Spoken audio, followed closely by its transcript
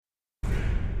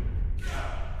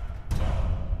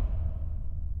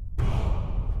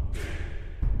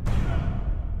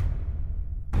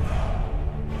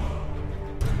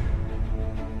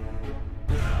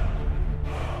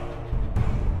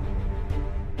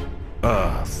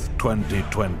Earth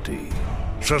 2020.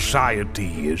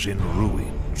 Society is in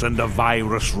ruins, and a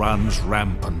virus runs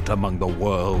rampant among the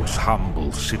world's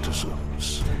humble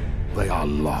citizens. They are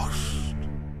lost.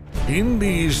 In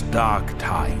these dark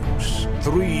times,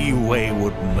 three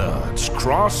wayward nerds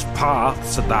cross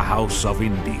paths at the House of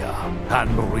India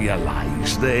and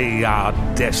realize they are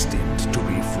destined to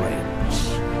be friends.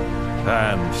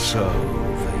 And so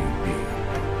they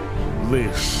did.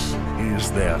 This is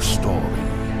their story.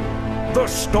 The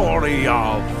story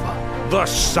of the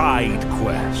Side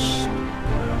Quest.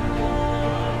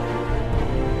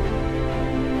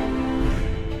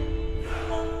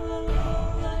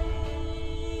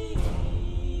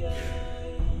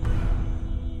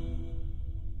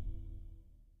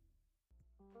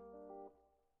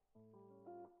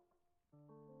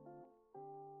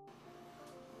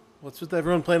 What's with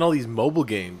everyone playing all these mobile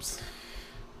games?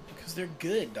 Because they're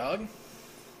good, dog.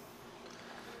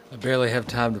 I barely have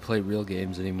time to play real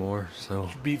games anymore, so...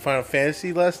 Did you beat Final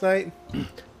Fantasy last night? Did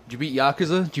you beat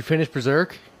Yakuza? Did you finish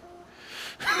Berserk?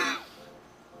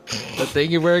 That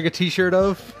thing you're wearing a t-shirt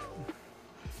of?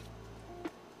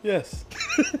 Yes.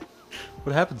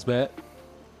 What happens, Matt?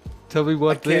 Tell me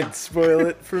what thing. I can't spoil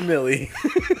it for Millie.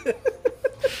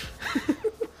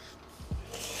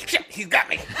 Shit, he's got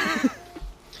me.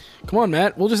 Come on,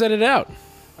 Matt. We'll just edit it out.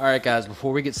 All right, guys,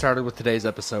 before we get started with today's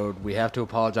episode, we have to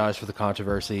apologize for the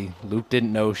controversy. Luke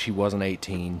didn't know she wasn't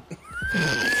 18.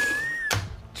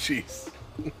 Jeez.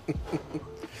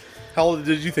 How old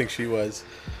did you think she was?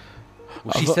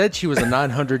 Well, she said she was a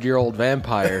 900-year-old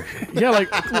vampire. Yeah, like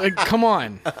come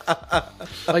on.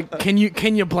 Like, can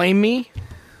you blame me?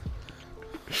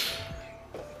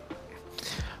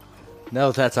 Now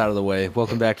that that's out of the way,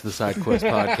 welcome back to the Side Quest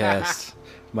podcast.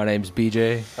 My name's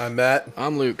BJ. I'm Matt.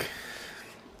 I'm Luke.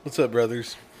 What's up,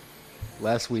 brothers?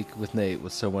 Last week with Nate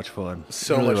was so much fun.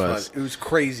 So It really much was. fun. It was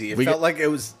crazy. It felt like it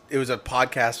was a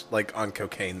podcast like on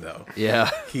cocaine though.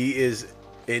 Yeah. He is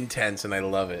intense and I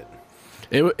love it.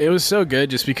 It was so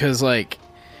good just because, like,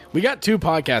 we got 2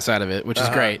 podcasts out of it, which is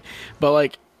great. But,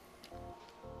 like,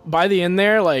 by the end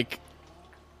there, like,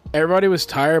 everybody was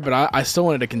tired, but I still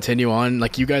wanted to continue on.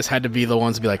 Like, you guys had to be the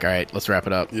ones to be like, all right, let's wrap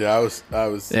it up. Yeah, I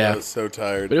was so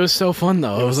tired. But it was so fun,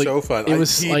 though. It was like, so fun. It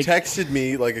was he like, texted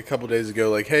me like a couple days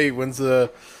ago, like, "Hey,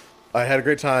 I had a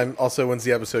great time. Also, when's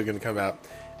the episode going to come out?"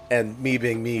 And me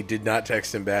being me, did not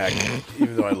text him back,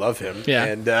 even though I love him. Yeah.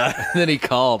 And Then he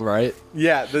called, right?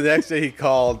 yeah, the next day he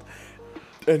called,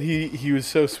 and he was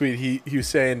so sweet. He was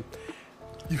saying,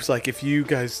 he was like, "If you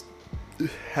guys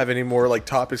have any more like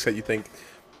topics that you think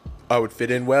I would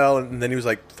fit in well," and then he was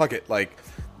like, "Fuck it, like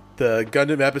the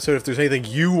Gundam episode. If there's anything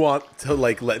you want to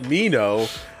like let me know,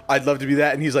 I'd love to be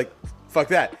that." And he's like, "Fuck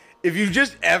that. If you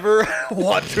just ever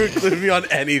want to include me on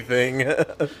anything,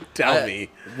 tell me."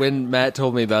 When Matt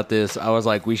told me about this, I was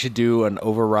like, we should do an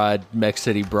Override Mech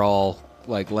City Brawl,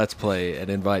 like, Let's Play, and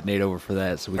invite Nate over for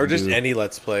that. So we Or can just do... any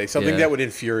Let's Play. Something Yeah. that would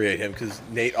infuriate him, because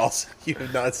Nate also, you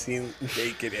have not seen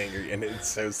Nate get angry, and it's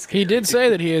so scary. he did say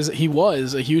that he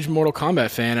was a huge Mortal Kombat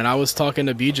fan, and I was talking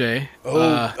to BJ.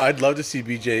 Oh, I'd love to see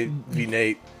BJ v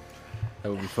Nate. That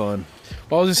would be fun.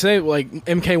 Well, I was just saying, like,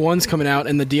 MK1's coming out,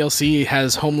 and the DLC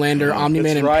has Homelander,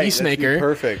 Omni-Man, and That's Peacemaker.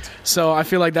 perfect. So I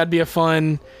feel like that'd be a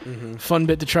fun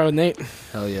bit to try with Nate.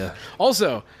 Hell yeah.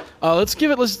 Also, let's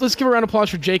give a round of applause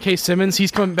for J.K. Simmons. He's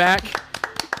coming back.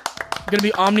 Gonna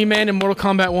be Omni-Man in Mortal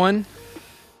Kombat 1.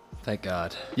 Thank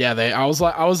God. Yeah, I was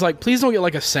like, please don't get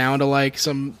like a sound alike,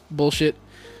 some bullshit.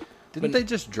 Didn't they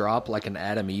just drop, like, an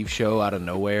Adam Eve show out of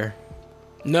nowhere?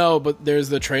 No, but there's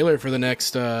the trailer for the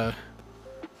next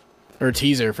or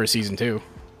teaser for season 2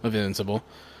 of Invincible.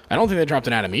 I don't think they dropped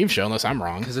an Adam Eve show unless I'm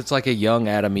wrong. Because it's like a young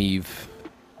Adam Eve.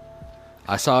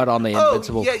 I saw it on the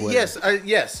Invincible Twitter.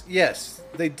 Yes,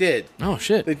 they did. Oh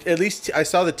shit! At least I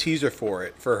saw the teaser for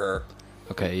her.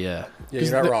 Okay, yeah. Yeah,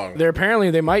 you're not wrong. They're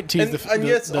apparently they might tease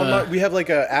we have like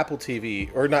a Apple TV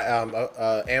or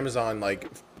not Amazon like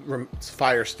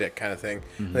Fire Stick kind of thing.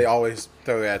 Mm-hmm. They always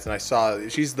throw ads, and I saw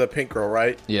she's the pink girl,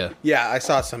 right? Yeah. Yeah, I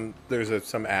saw some. There's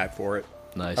some ad for it.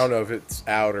 Nice. I don't know if it's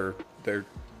out or they're,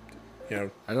 I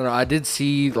don't know. I did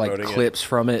see like promoting clips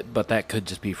from it, but that could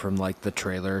just be from like the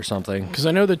trailer or something. Because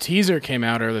I know the teaser came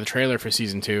out or the trailer for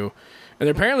season 2, and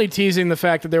they're apparently teasing the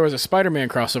fact that there was a Spider-Man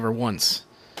crossover once,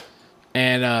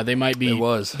 and they might be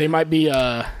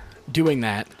doing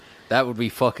that. That would be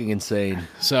fucking insane.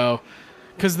 So,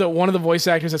 because one of the voice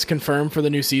actors that's confirmed for the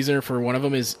new season for one of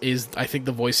them is I think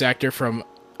the voice actor from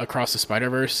Across the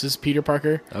Spider-Verse is Peter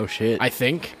Parker. Oh shit! I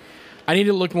think. I need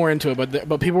to look more into it,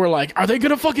 but people were like, "Are they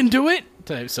gonna fucking do it?"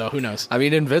 So who knows? I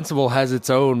mean, Invincible has its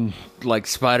own like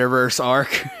Spider-Verse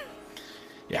arc.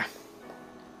 Yeah.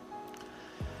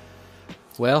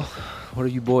 Well, what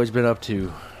have you boys been up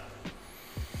to?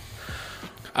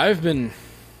 I haven't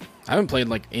played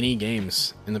like any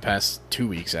games in the past 2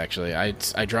 weeks. Actually, I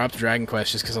dropped Dragon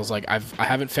Quest just because I was like, I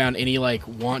haven't found any like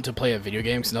want to play a video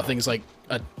game because nothing's like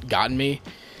gotten me.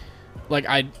 Like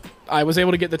I was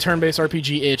able to get the turn-based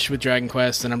RPG itch with Dragon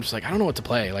Quest, and I'm just like, I don't know what to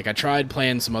play. Like I tried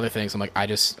playing some other things. I'm like, I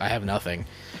have nothing.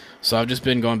 So I've just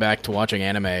been going back to watching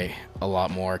anime a lot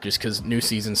more just because new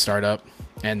seasons start up,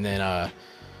 and then I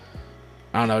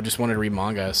don't know, just wanted to read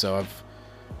manga. So I've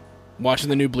watching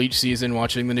the new Bleach season,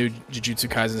 watching the new Jujutsu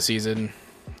Kaisen season.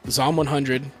 Zom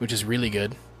 100, which is really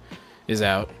good, is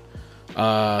out.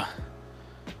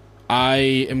 I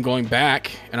am going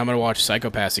back, and I'm going to watch Psycho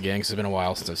Pass again because it's been a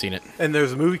while since I've seen it. And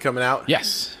there's a movie coming out.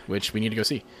 Yes, which we need to go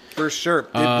see. For sure.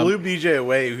 It blew BJ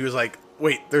away. He was like,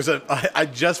 wait, I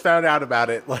just found out about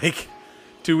it like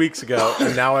 2 weeks ago,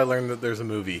 and now I learned that there's a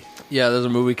movie. Yeah, there's a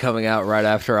movie coming out right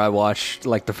after I watched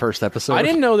like the first episode. I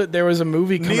didn't know that there was a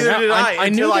movie coming Neither out. did I. I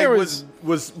knew until there I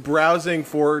was browsing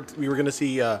for. We were going to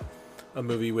see a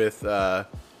movie with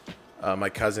my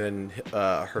cousin and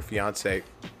her fiance,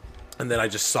 and then I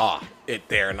just saw it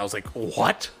there, and I was like,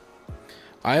 "What?"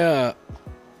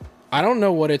 I don't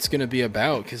know what it's going to be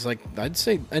about because, like, I'd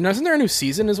say, and isn't there a new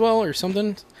season as well or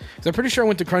something? 'Cause I'm pretty sure I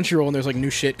went to Crunchyroll and there's like new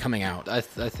shit coming out. I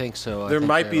think so. There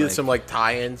might be some like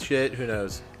tie-in shit. Who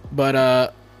knows? But I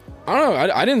don't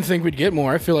know. I didn't think we'd get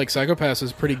more. I feel like Psycho Pass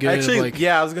is pretty good. Actually, like,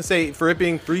 yeah, I was gonna say for it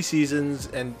being 3 seasons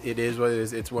and it is what it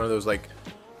is. It's one of those like,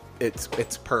 it's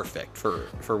perfect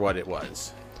for what it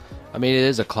was. I mean, it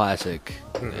is a classic,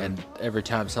 and every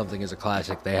time something is a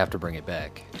classic, they have to bring it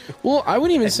back. Well, I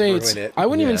wouldn't even And say ruin it's. it. I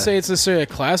wouldn't even Yeah. say it's necessarily a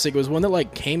classic. It was one that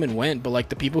like came and went, but like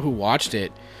the people who watched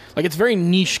it, like it's very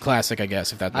niche classic, I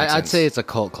guess. If that makes sense. I'd say it's a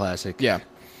cult classic. Yeah,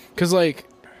 because like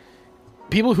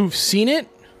people who've seen it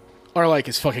are like,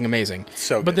 it's fucking amazing.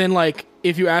 So but good. then like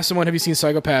if you ask someone, have you seen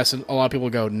Psycho Pass, and a lot of people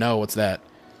go, no, what's that?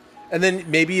 And then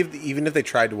maybe even if they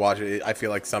tried to watch it, I feel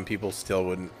like some people still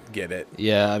wouldn't get it.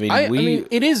 Yeah, I mean, I mean,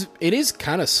 it is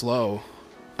kind of slow,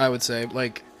 I would say.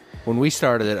 Like, when we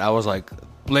started it, I was like,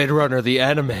 Blade Runner, the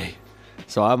anime.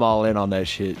 So I'm all in on that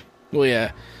shit. well,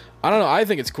 yeah, I don't know. I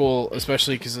think it's cool,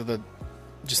 especially because of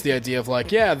the idea of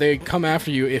like, yeah, they come after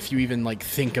you if you even like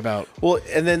think about. Well,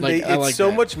 and then Like, I it's like so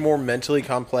that. much more mentally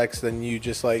complex than you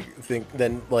just like think.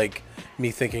 Than like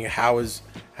me thinking, how is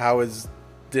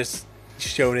this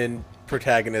shonen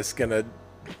protagonist gonna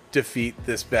defeat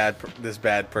this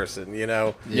bad person? You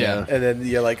know? Yeah. And then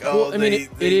you're like, oh, Well, I mean,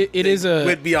 it is a-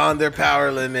 went beyond their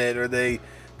power limit, or they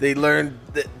learned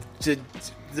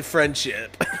the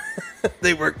friendship.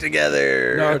 They work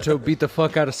together. Naruto beat the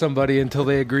fuck out of somebody until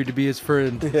they agreed to be his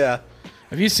friend. Yeah.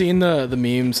 Have you seen the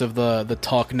memes of the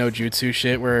talk no jutsu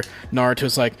shit where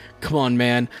Naruto's like, come on,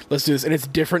 man, let's do this, and it's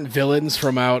different villains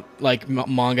from out like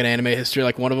manga and anime history.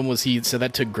 Like one of them was, he said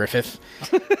that to Griffith.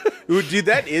 Ooh, dude,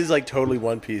 that is like totally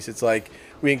One Piece. It's like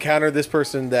we encounter this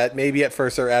person that maybe at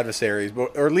first are adversaries,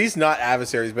 but or at least not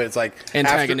adversaries, but it's like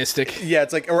Antagonistic.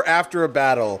 It's like, or after a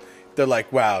battle, they're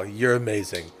like, "Wow, you're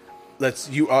amazing.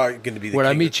 You are going to be the When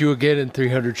I king." meet you again in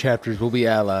 300 chapters, we'll be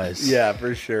allies. Yeah,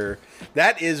 for sure.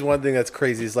 That is one thing that's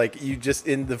crazy. Is like you just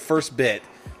in the first bit,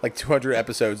 like 200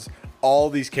 episodes,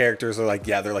 all these characters are like,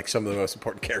 yeah, they're like some of the most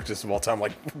important characters of all time.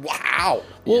 Like, wow.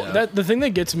 Well, Yeah. the thing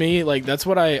that gets me, like, that's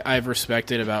what I've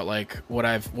respected about like what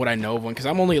I know of one, because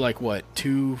I'm only like what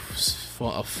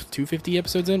 250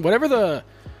 episodes in, whatever the.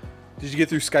 Did you get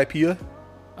through Skypiea?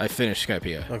 I finished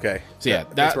Skypiea. Okay. So yeah,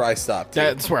 that's where I stopped. too.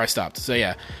 That's where I stopped. So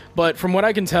yeah, but from what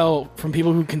I can tell from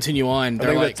people who continue on, I they're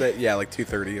think like, that's like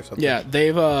 230 or something. yeah,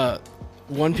 they've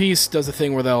One Piece does a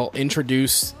thing where they'll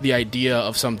introduce the idea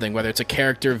of something, whether it's a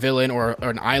character, villain, or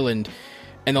an island,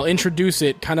 and they'll introduce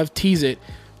it, kind of tease it,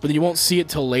 but then you won't see it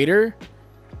till later,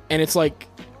 and it's like,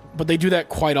 but they do that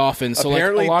quite often. So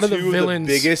apparently, like a lot of the two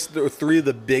villains, three of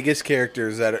the biggest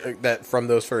characters that from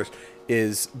those first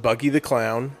is Buggy the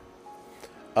Clown,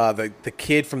 the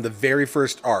kid from the very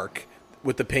first arc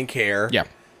with the pink hair. yeah,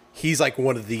 He's like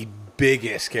one of the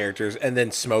biggest characters, and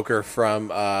then Smoker from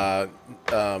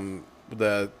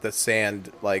the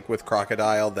sand, like with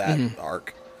Crocodile, that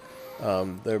arc.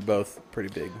 They're both pretty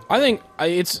big. I think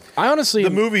I honestly The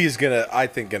movie is I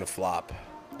think gonna flop.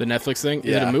 the Netflix thing.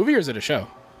 Is it Yeah. a movie or is it a show?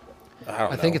 I don't know.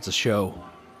 I think it's a show.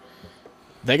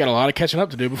 They got a lot of catching up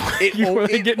to do before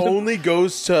it get to- only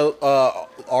goes to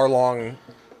Arlong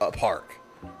Park,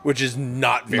 which is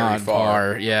not very not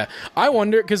far. far. Yeah, I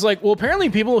wonder because like, well,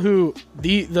 apparently people who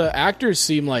the actors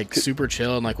seem like super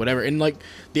chill and like whatever, and like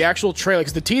the actual trailer,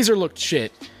 because the teaser looked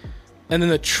shit. And then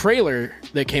the trailer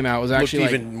that came out was Looked actually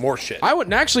even more shit. I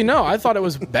wouldn't actually know. I thought it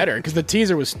was better because the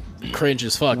teaser was cringe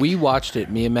as fuck. We watched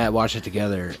it. Me and Matt watched it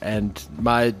together, and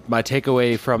my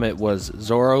takeaway from it was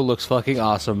Zorro looks fucking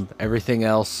awesome. Everything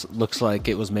else looks like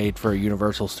it was made for a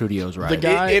Universal Studios ride. The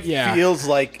guy- it yeah. feels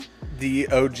like the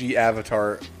OG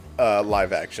Avatar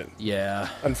live action. Yeah.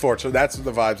 Unfortunately, that's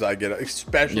the vibes I get,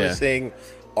 especially Yeah. seeing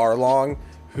Arlong,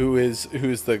 who's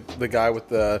the guy with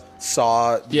the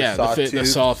saw. yeah, the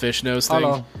saw fish nose thing.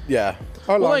 Hello. Yeah.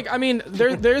 Well, like, I mean,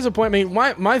 there's a point. I mean,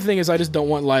 my thing is I just don't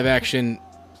want live action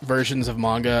versions of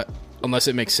manga unless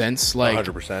it makes sense. Like,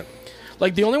 100%.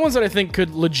 like the only ones that I think could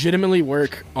legitimately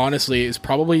work, honestly, is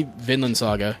probably Vinland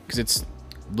Saga because it's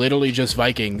literally just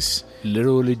Vikings.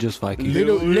 Literally just Vikings.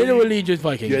 Literally just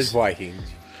Vikings. Just Vikings.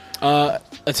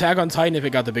 Attack on Titan, if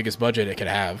it got the biggest budget it could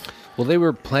have. Well, they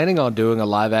were planning on doing a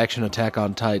live-action Attack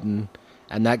on Titan,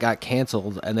 and that got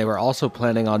canceled. And they were also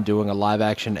planning on doing a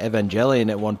live-action Evangelion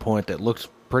at one point that looked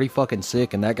pretty fucking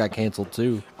sick, and that got canceled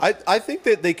too. I think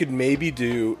that they could maybe,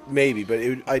 but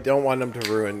I don't want them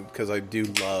to ruin, because I do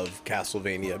love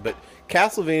Castlevania, but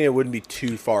Castlevania wouldn't be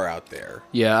too far out there.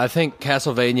 Yeah, I think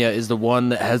Castlevania is the one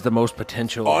that has the most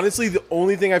potential. Honestly, the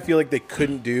only thing I feel like they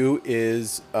couldn't do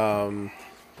is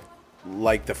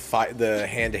like the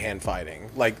hand-to-hand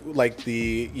fighting, like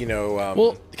the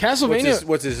Well, Castlevania,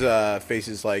 what's his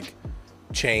face's like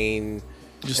chain.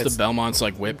 just the Belmont's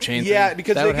like whip chain. Yeah, thing.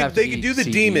 because That would have to they be could do the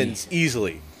CG. demons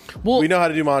easily. Well, We know how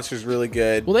to do monsters really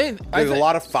good. Well, there's a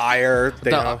lot of fire.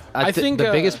 They know. I think,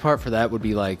 the biggest part for that would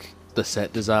be like the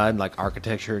set design, like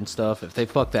architecture and stuff. If they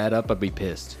fuck that up, I'd be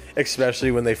pissed. Especially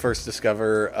when they first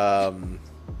discover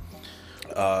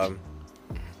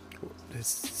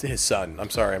his son. I'm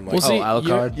sorry, I'm like, Well, see,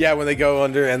 Alucard, yeah, when they go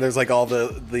under and there's like all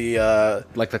the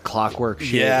like the clockwork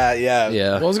shit. yeah.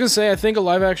 Yeah. Well, I was gonna say I think a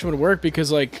live action would work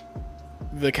because like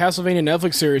the Castlevania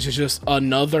Netflix series is just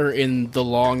another in the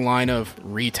long line of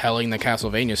retelling the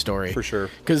Castlevania story. For sure.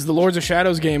 Because the Lords of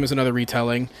Shadows game is another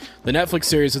retelling. The Netflix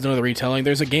series is another retelling.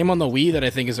 There's a game on the Wii that I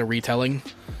think is a retelling.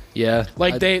 Yeah.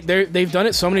 Like they've done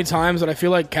it so many times that I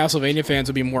feel like Castlevania fans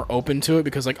would be more open to it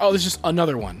because like, oh, there's just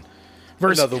another one.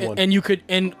 Another one.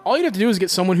 And all you'd have to do is get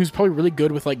someone who's probably really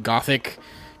good with like gothic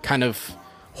kind of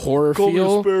horror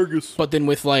feel. But then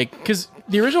with like, because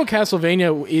the original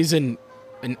Castlevania is an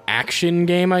action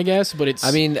game, I guess, but it's... I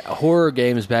mean, horror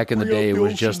games back in the day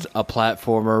was just a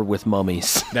platformer with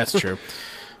mummies. That's true.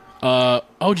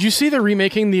 Did you see they're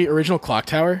remaking the original Clock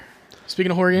Tower?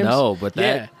 Speaking of horror games? No, but that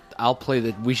Yeah, I'll play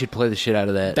that. We should play the shit out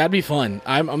of that. that'd be fun.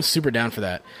 I'm super down for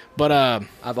that. But,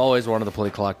 I've always wanted to play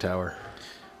Clock Tower.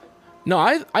 no,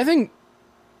 I think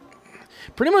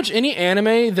pretty much any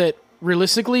anime that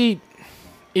realistically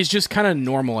is just kind of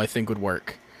normal, I think would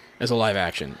work as a live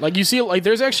action. Like you see, like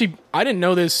there's actually, I didn't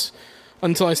know this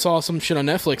until I saw some shit on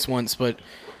Netflix once, but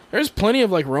there's plenty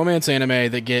of like romance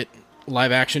anime that get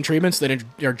live action treatments that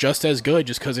are just as good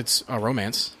just because it's a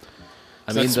romance.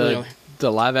 I So mean, that's really-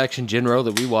 the live action Jinro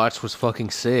that we watched was fucking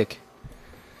sick.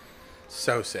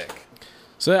 So sick.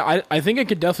 So I think it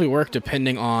could definitely work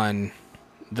depending on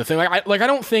the thing. I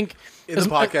don't think In the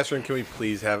podcast room, can we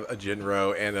please have a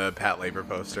Jinro and a Pat Labor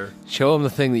poster? Show him the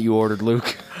thing that you ordered,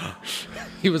 Luke.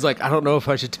 He was like, I don't know if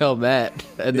I should tell Matt.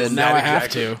 And then now that I have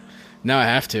exactly- to. Now I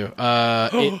have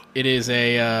to. It is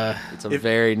a. it's a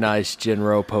very nice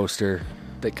Jinro poster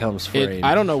that comes framed.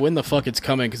 I don't know when the fuck it's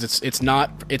coming because it's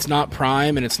not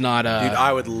Prime and it's not. Dude,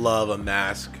 I would love a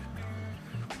mask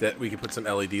that we could put some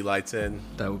LED lights in.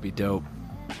 That would be dope.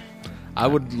 I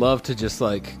would love to just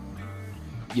like,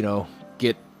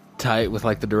 get tight with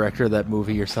like the director of that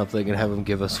movie or something and have him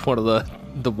give us one of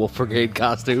the Wolf Brigade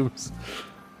costumes.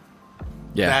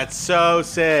 Yeah. That's so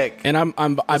sick. And I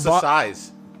What's the bought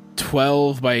size?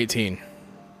 12 by 18.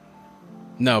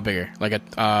 No, bigger. Like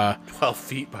a 12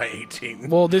 feet by 18.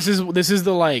 well, this is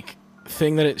the like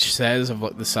thing that it says of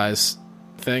like the size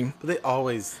thing. But they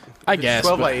always... I if it's guess,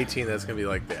 12 but- by 18, that's going to be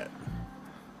like that.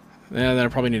 Yeah, then I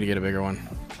probably need to get a bigger one.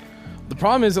 The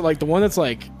problem is that like the one that's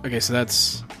like okay, so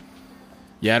that's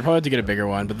yeah, I'd probably have to get a bigger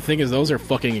one. But the thing is, those are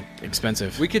fucking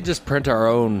expensive. We could just print our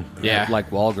own, Yeah. like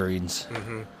Walgreens,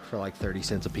 for like 30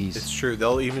 cents a piece. It's true.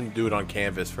 They'll even do it on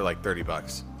canvas for like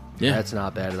 $30. Yeah, That's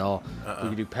not bad at all. We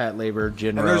could do Pat Labor, Jinro.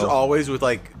 And there's always with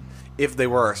like, if they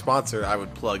were our sponsor, I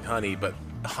would plug Honey. But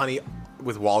Honey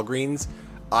with Walgreens,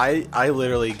 I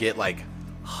literally get like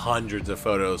hundreds of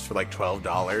photos for like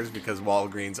 $12 because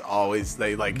Walgreens always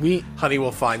Honey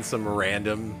will find some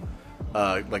random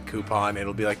like coupon.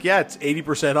 It'll be like, yeah, it's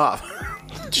 80% off.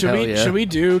 should we yeah. should we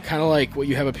do kind of like what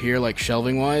you have up here, like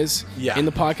shelving wise, Yeah. in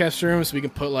the podcast room, so we can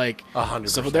put like 100%.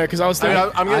 stuff up there? Because I was I'm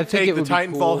thinking, gonna I think take it the would be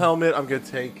Titanfall cool. helmet. I'm gonna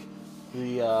take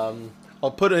the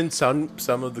I'll put in some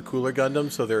of the cooler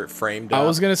Gundams so they're framed up. I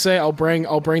was gonna say I'll bring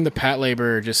the Pat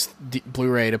Labor just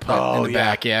Blu-ray to put in the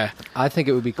back. Yeah, I think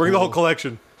it would be cool. Bring the whole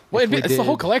collection. well, we it's the did-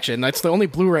 whole collection. That's the only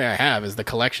Blu-ray I have is the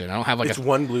collection. I don't have like It's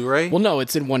one Blu-ray? Well, no,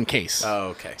 it's in one case. Oh,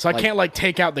 okay. So I can't like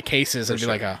take out the cases and be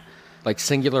like a. like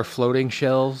singular floating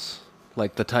shelves,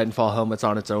 like the Titanfall helmet's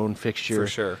on its own fixture. For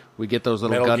sure. We get those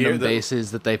little Metal Gear, Gundam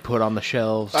bases that they put on the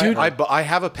shelves. Dude, I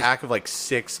have a pack of like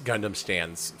 6 Gundam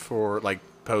stands for like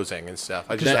posing and stuff.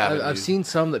 I just haven't I've used- seen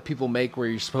some that people make where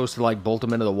you're supposed to like bolt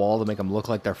them into the wall to make them look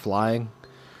like they're flying.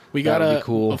 We That would gotta, be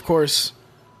cool. of course.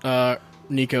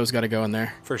 Nico's got to go in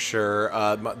there. for sure.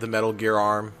 The Metal Gear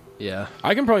arm. Yeah.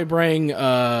 I can probably bring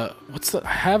I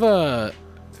have a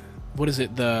what is it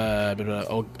a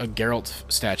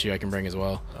Geralt statue I can bring as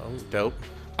well. Oh, dope.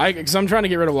 Because I'm trying to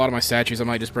get rid of a lot of my statues. I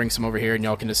might just bring some over here and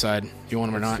y'all can decide if you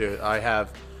want them or not. Dude,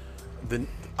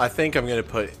 I think I'm gonna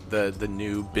put the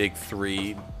new big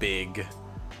 3 big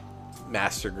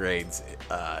master grades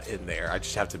in there. I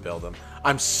just have to build them.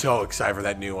 I'm so excited for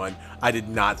that new one. I did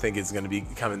not think it's gonna be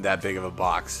coming that big of a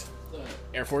box.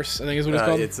 Air Force, I think is what it's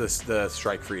called. It's the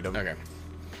Strike Freedom. Okay.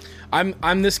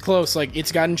 I'm this close. Like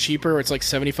it's gotten cheaper. It's like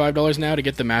 $75 now to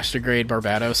get the master grade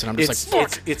Barbados, and I'm just like,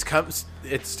 fuck.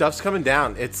 It's stuff's coming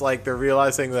down. It's like they're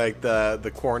realizing like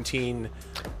the quarantine.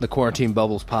 The quarantine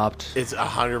bubbles popped. It's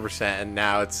 100%, and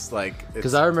now it's like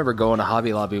Because I remember going to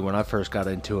Hobby Lobby when I first got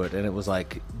into it, and it was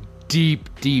like deep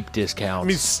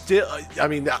discounts.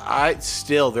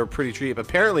 They're pretty cheap.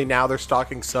 Apparently now they're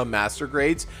stocking some master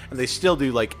grades, and they still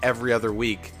do like every other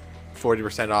week,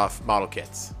 40% off model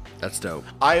kits. That's dope.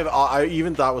 I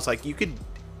even thought was like you could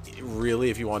really,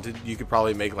 if you wanted, you could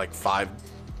probably make like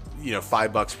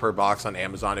 $5 per box on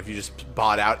Amazon if you just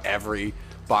bought out every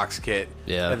box kit,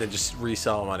 and then just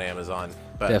resell them on Amazon.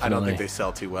 But I don't Definitely. think they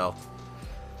sell too well.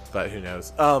 But who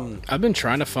knows? I've been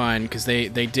trying to find because they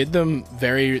did them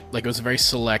very like it was a very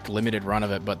select limited run of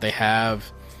it, but they have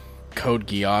Code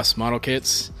Geass model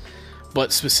kits,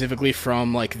 but specifically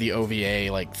from like the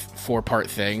OVA like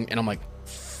 4-part thing, and I'm like,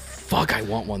 fuck, I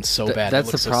want one so bad. That's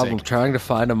It the looks so problem. sick. Trying to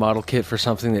find a model kit for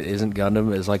something that isn't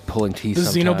Gundam is like pulling teeth. The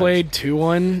sometimes. Xenoblade 2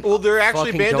 one. well, they're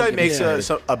actually Fucking don't Bandai get me makes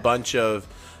started. a bunch of.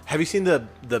 Have you seen the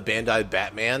Bandai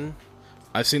Batman?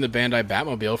 I've seen the Bandai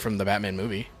Batmobile from the Batman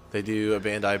movie. They do a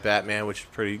Bandai Batman, which is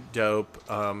pretty dope.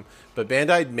 But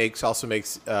Bandai also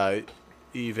makes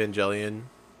Evangelion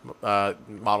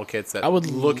model kits that I would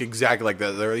look exactly like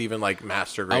that. They're even like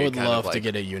master grade. I would kind of love to like-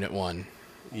 get a Unit 1.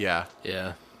 Yeah,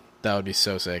 Yeah. That would be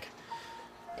so sick.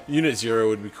 Unit 0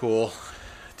 would be cool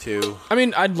too. I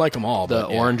mean, I'd like them all. The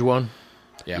but, yeah. orange one.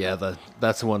 Yeah. Yeah,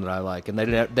 that's the one that I like, and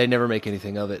they never make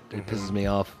anything of it. It pisses me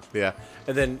off. Yeah,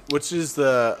 and then which is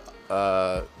the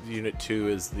Unit 2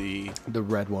 is the The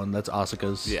red one, that's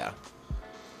Asuka's. yeah.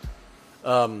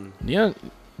 Yeah,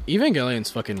 Evangelion's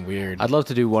fucking weird. I'd love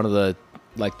to do one of the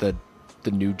like the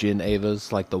new Jin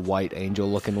Avas, like the white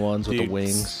angel looking ones with Dude, the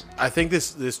wings. I think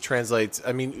this translates.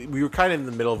 I mean, we were kind of in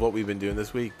the middle of what we've been doing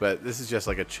this week, but this is just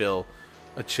like a chill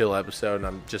episode, and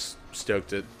I'm just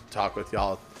stoked to talk with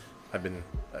y'all. I've been,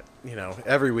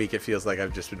 every week it feels like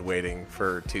I've just been waiting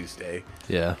for Tuesday.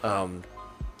 Yeah.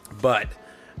 But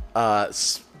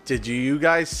did you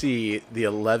guys see the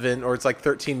 11 or it's like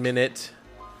 13-minute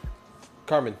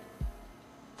Carmen?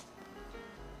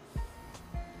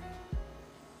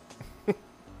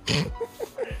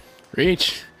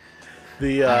 Reach.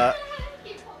 The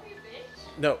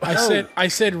no, I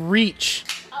said reach.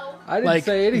 I didn't like,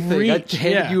 say anything. reach, I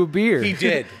handed yeah. you a beer. he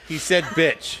did. He said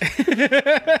bitch.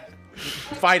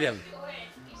 Fight him.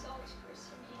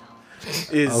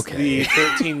 Is Okay. the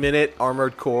 13-minute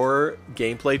Armored Core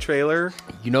gameplay trailer.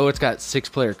 You know it's got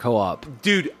 6-player co-op.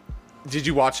 Dude, did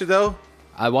you watch it though?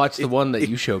 I watched the one that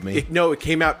you showed me. It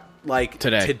came out like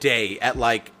Today at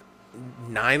like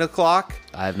 9 o'clock.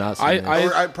 I have not seen it.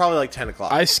 Or probably like 10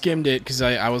 o'clock. I skimmed it because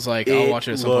I was like, I'll watch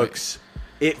it at some point. looks.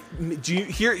 It. Do you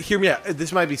hear me out?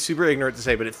 This might be super ignorant to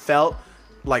say, but it felt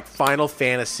like Final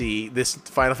Fantasy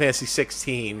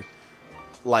 16,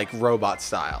 like robot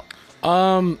style.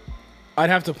 I'd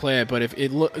have to play it, but if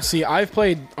it see, I've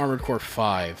played Armored Core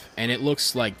 5, and it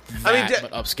looks like that,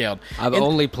 but upscaled. I've And-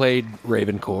 only played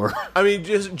Raven Core. I mean,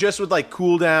 just with like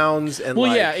cooldowns and Well,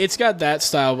 like, yeah, it's got that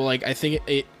style, but like I think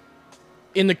it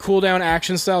in the cooldown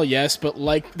action style, yes, but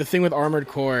like the thing with Armored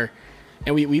Core,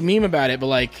 and we meme about it, but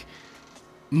like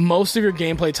most of your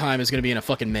gameplay time is going to be in a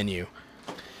fucking menu.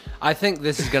 I think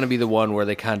this is going to be the one where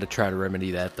they kind of try to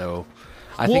remedy that, though.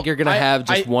 I Well, think you're going to have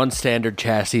just I- one standard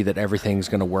chassis that everything's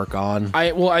going to work on.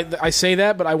 I say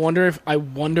that, but I wonder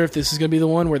if this is going to be the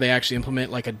one where they actually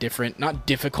implement like a different, not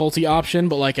difficulty option,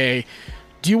 but like a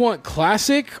do you want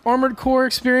classic Armored Core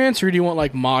experience or do you want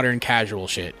like modern casual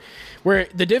shit? Where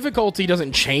the difficulty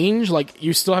doesn't change, like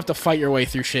you still have to fight your way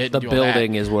through shit. The and do all that.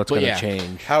 building is what's But going to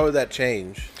change. How would that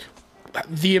change?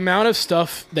 The amount of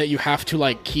stuff that you have to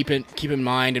like keep in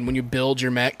mind, and when you build your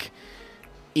mech,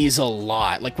 is a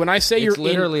lot. Like when I say It's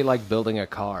literally like building a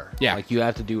car. Yeah. Like you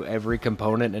have to do every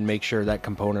component and make sure that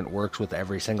component works with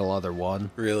every single other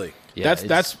one. Really? Yeah,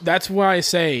 that's why I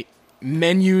say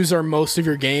menus are most of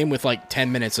your game with like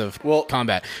 10 minutes of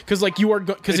combat, because like you are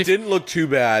because It didn't look too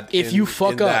bad. if you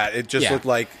fuck in up, that. It just looked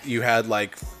like you had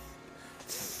like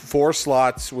 4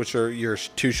 slots, which are your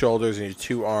 2 shoulders and your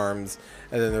 2 arms,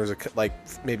 and then there was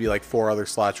maybe 4 other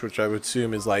slots, which I would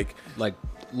assume is like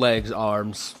legs,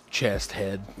 arms, chest,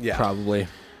 head. Yeah. Probably.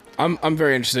 I'm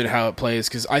very interested in how it plays,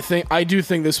 because I do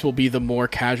think this will be the more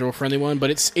casual friendly one, but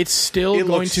it's still It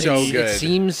going looks to so be good. It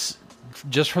seems,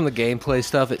 just from the gameplay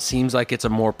stuff, it seems like it's a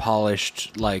more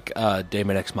polished, like,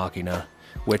 Daemon X Machina,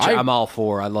 which I'm all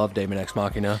for. I love Daemon X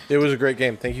Machina. It was a great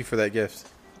game. Thank you for that gift.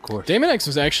 Of course. Daemon X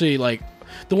was actually like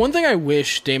the one thing I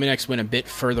wish Daemon X went a bit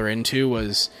further into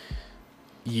was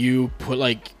you put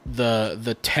like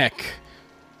the tech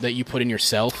that you put in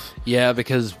yourself. Yeah,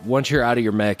 because once you're out of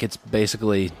your mech, it's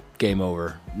basically game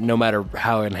over, no matter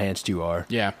how enhanced you are.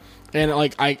 Yeah. And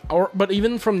like but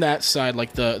even from that side,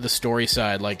 like the story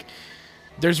side, like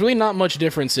there's really not much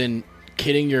difference in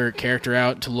kitting your character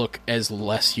out to look as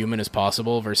less human as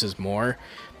possible versus more.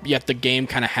 Yet the game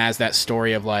kind of has that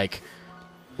story of like,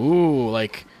 ooh,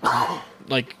 like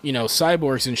you know,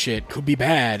 cyborgs and shit could be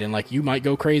bad, and like you might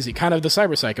go crazy, kind of the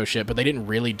cyber psycho shit, but they didn't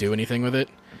really do anything with it.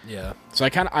 Yeah. So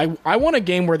I want a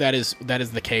game where that is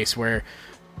the case, where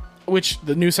which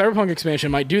the new Cyberpunk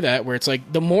expansion might do that, where it's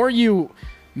like the more you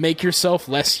make yourself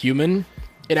less human,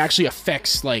 it actually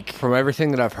affects like. From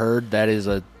everything that I've heard, that is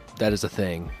a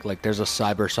thing. Like there's a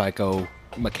cyber psycho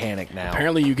mechanic now.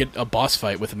 Apparently, you get a boss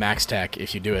fight with max tech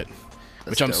if you do it,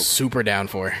 which I'm dope. super down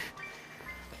for.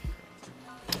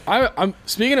 I'm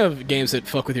speaking of games that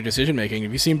fuck with your decision making.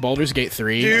 Have you seen Baldur's Gate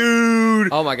 3? Dude!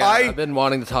 Oh my god, I've been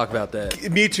wanting to talk about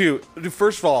that. Me too.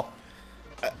 First of all,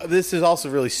 this is also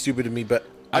really stupid of me, but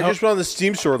I just went on the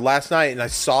Steam store last night and I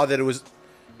saw that it was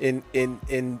in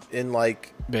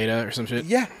like Beta or some shit.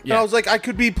 yeah. And I was like, I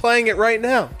could be playing it right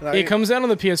now. And It comes out on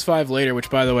the PS5 later, which,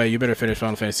 by the way, you better finish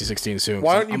Final Fantasy 16 soon.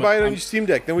 why don't you buy it on your Steam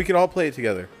Deck? Then we can all play it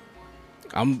together.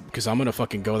 Because I'm gonna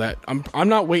fucking go that. I'm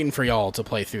not waiting for y'all to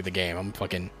play through the game. I'm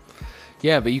fucking.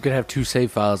 Yeah, but you could have 2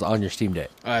 save files on your Steam Deck.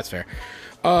 Oh, that's fair.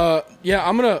 Yeah,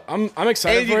 I'm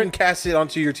excited And you for can it. cast it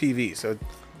onto your TV. So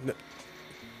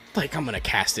Like I'm gonna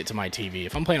cast it to my TV.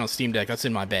 If I'm playing on Steam Deck, that's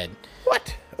in my bed.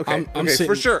 what? Okay, I'm okay, sitting-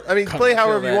 for sure. I mean, Cut- play I feel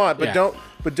however you that, want, but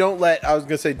yeah. don't let. I was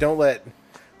gonna say, don't let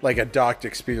like a docked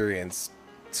experience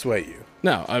sway you.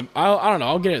 No, I don't know.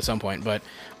 I'll get it at some point, but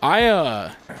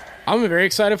I'm very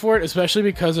excited for it, especially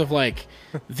because of like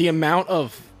the amount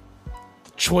of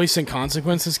choice and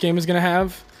consequence this game is gonna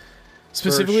have.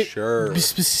 Specifically, sure.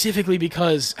 Specifically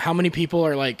because how many people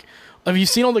are like, have you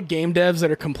seen all the game devs that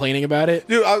are complaining about it?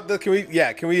 Dude,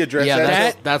 can we address Yeah,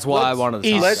 that? that's why I wanted to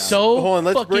talk is about it. so Hold on,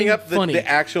 let's bring fucking up funny. the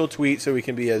actual tweet so we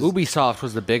can be as Ubisoft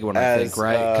was the big one, I As, think,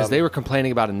 right? Because they were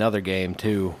complaining about another game,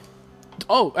 too.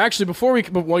 Oh, actually,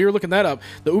 but while you're looking that up,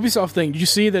 the Ubisoft thing, did you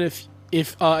see that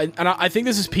if and I think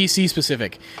this is PC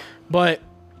specific, but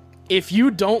if you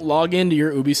don't log into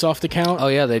your Ubisoft account, Oh,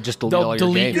 yeah, they just delete They'll all your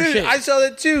delete games. your Dude, shit. I saw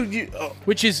that too.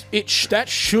 which is that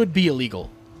should be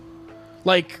illegal.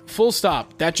 Like full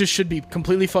stop. That just should be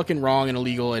completely fucking wrong and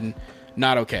illegal and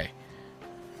not okay.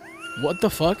 What the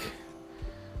fuck?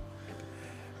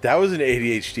 That was an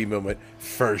ADHD moment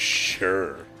for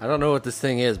sure. I don't know what this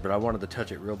thing is, but I wanted to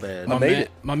touch it real bad.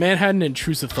 My man had an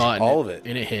intrusive thought. And All of it.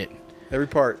 and it hit. Every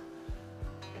part.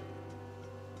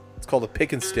 It's called a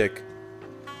pick and stick.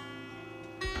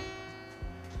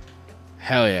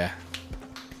 Hell yeah.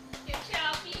 Good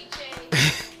job, PJ.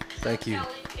 Thank you.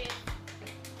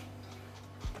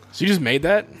 So you just made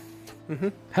that? Mm-hmm.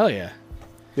 Hell yeah.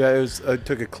 Yeah, it was. I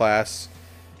took a class,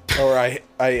 or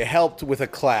I helped with a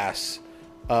class,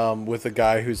 with a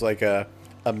guy who's like a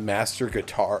master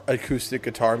acoustic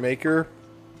guitar maker,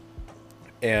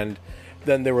 and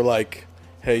then they were like,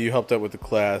 "Hey, you helped out with the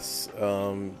class,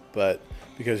 but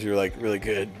because you're like really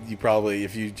good, you probably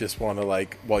if you just want to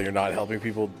like while you're not helping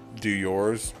people do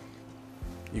yours,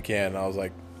 you can." And I was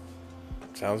like,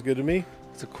 "Sounds good to me."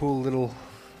 It's a cool little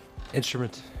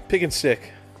instrument. Pick and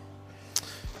stick.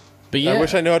 But yeah. I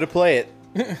wish I knew how to play it.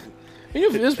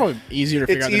 It's probably easier to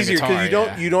figure It's out than a easier guitar.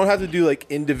 because you don't have to do like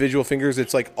individual fingers.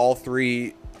 It's like all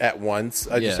 3 at once.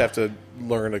 I just Yeah. have to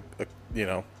learn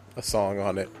a song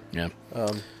on it. Yeah.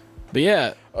 But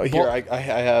yeah. Oh, here I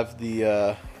have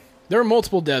the there are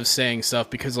multiple devs saying stuff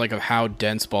because like of how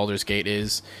dense Baldur's Gate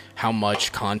is, how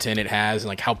much content it has, and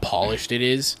like how polished it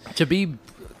is. To be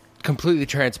completely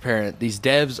transparent, these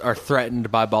devs are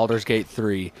threatened by Baldur's Gate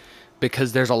 3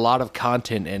 because there's a lot of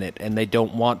content in it, and they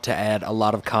don't want to add a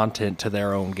lot of content to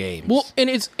their own games. Well, and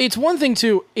it's one thing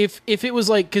too if it was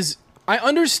like, because I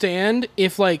understand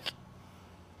if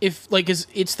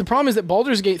it's the problem is that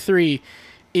Baldur's Gate 3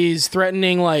 is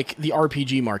threatening like the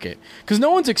RPG market, because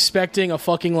no one's expecting a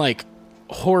fucking like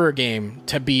horror game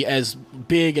to be as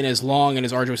big and as long and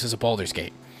as arduous as a Baldur's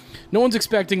Gate. No one's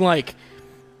expecting like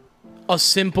a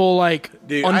simple like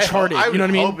Uncharted. I you know what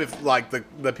I mean? hope if like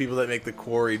the people that make the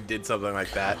Quarry did something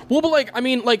like that. Well, but like I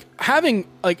mean, like having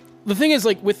like the thing is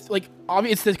like with like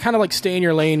it's the kind of like stay in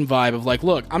your lane vibe of like,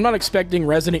 look, I'm not expecting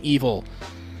Resident Evil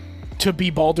to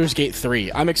be Baldur's Gate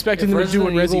 3. I'm expecting them to do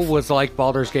what Resident Evil was like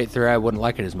Baldur's Gate 3, I wouldn't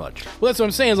like it as much. Well, that's what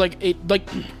I'm saying. Is like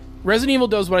Resident Evil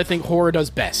does what I think horror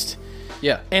does best.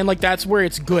 Yeah. And like that's where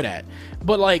it's good at.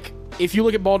 But like if you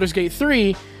look at Baldur's Gate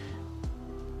 3,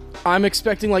 I'm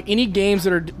expecting like any games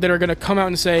that are going to come out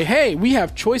and say, "Hey, we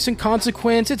have choice and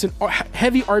consequence. It's a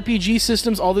heavy RPG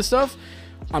systems, all this stuff."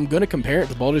 I'm going to compare it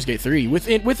to Baldur's Gate 3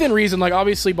 within reason. Like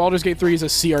obviously Baldur's Gate 3 is a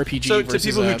CRPG. So to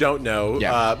people who don't know,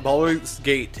 yeah. Baldur's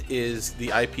Gate is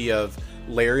the IP of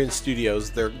Larian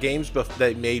Studios. Their games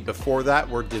they made before that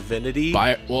were Divinity.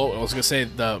 I was going to say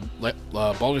the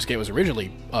Baldur's Gate was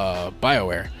originally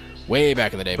BioWare. Way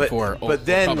back in the day, before. But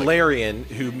then Larian,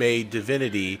 who made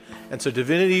Divinity, and so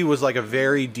Divinity was like a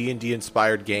very D&D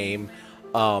inspired game.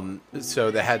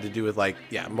 So that had to do with like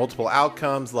multiple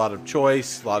outcomes, a lot of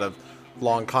choice, a lot of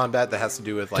long combat that has to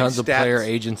do with like tons of stats. player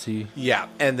agency. Yeah,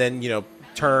 and then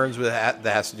turns with that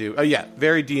has to do. Oh yeah,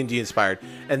 very D&D inspired.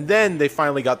 And then they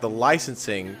finally got the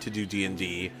licensing to do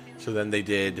D&D. So then they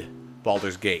did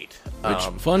Baldur's Gate. Which,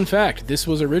 fun fact, this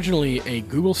was originally a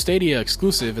Google Stadia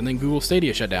exclusive, and then Google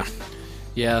Stadia shut down.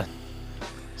 Yeah.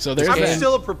 So there's I'm that.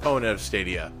 still a proponent of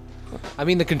Stadia. I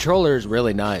mean, the controller is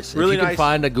really nice. Really if you nice. can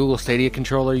find a Google Stadia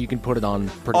controller, you can put it on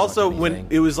pretty Also, much when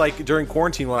anything. it was like during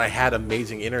quarantine when I had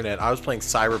amazing internet, I was playing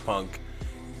Cyberpunk.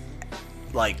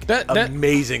 Like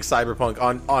amazing Cyberpunk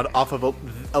on off of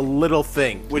a little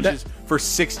thing, which is for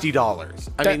 $60.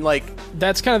 I mean, like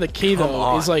that's kind of the key though.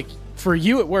 on. Is like for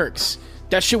you it works.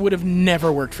 That shit would have never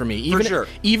worked for me. Even sure.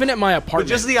 Even at my apartment.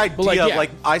 But just the idea But, of like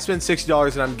I spend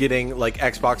 $60 and I'm getting like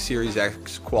Xbox Series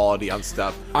X quality on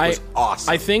stuff was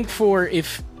awesome. I think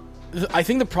I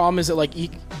think the problem is that like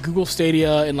Google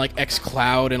Stadia and like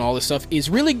xCloud and all this stuff is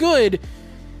really good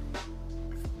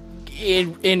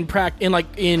in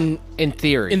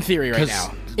theory. In theory right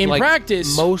now. In like,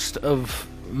 practice, most of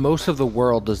the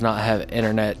world does not have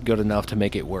internet good enough to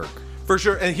make it work. For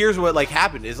sure. And here's what like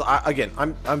happened is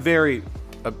I'm very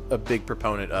a big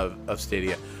proponent of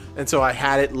Stadia. And so I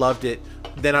had it, loved it.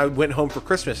 Then I went home for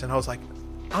Christmas and I was like,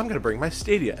 I'm going to bring my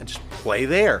Stadia and just play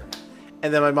there.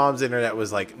 And then my mom's internet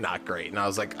was like not great. And I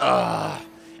was like,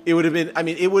 it would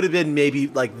have been maybe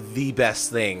like the best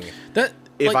thing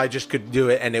if I just could do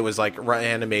it and it was like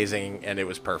ran amazing and it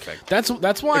was perfect. That's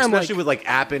why especially with like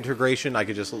app integration, I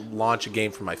could just launch a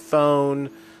game from my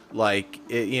phone. Like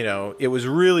it was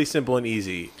really simple and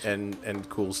easy and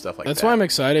cool stuff like that. That's why I'm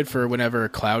excited for whenever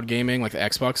cloud gaming, like the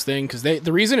Xbox thing, because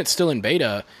the reason it's still in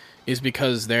beta is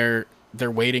because they're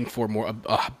waiting for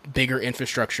a bigger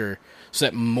infrastructure so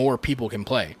that more people can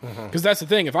play. Because that's the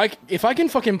thing. If I can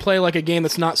fucking play like a game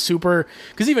that's not super,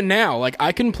 because even now, like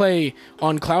I can play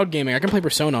on cloud gaming. I can play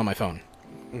Persona on my phone.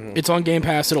 It's on Game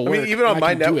Pass. It'll work. I mean, even on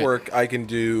my network, I can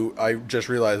do. I just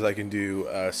realized I can do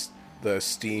the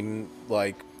Steam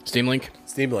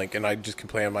Link, and I just can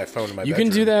play on my phone in my. You bedroom.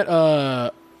 can do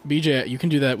that, BJ. You can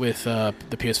do that with the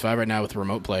PS5 right now with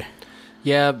remote play.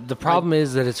 Yeah, the problem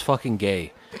is that it's fucking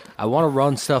gay. I want to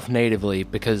run stuff natively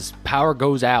because power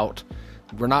goes out.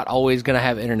 We're not always going to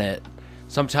have internet.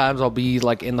 Sometimes I'll be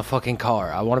like in the fucking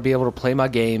car. I want to be able to play my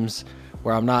games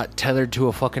where I'm not tethered to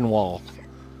a fucking wall.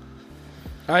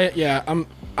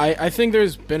 I think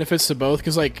there's benefits to both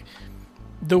because like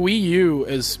the Wii U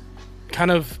is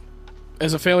kind of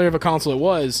as a failure of a console it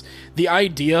was, the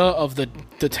idea of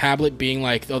the tablet being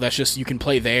like, oh, that's just you can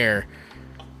play there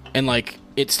and like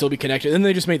it still be connected. And then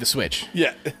they just made the Switch.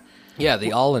 Yeah. Yeah,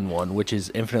 the all-in-one, which is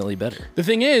infinitely better. The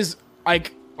thing is,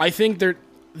 I think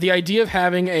the idea of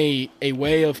having a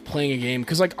way of playing a game,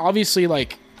 because like obviously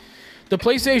like the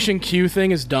PlayStation Q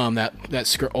thing is dumb, that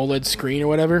OLED screen or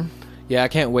whatever. Yeah, I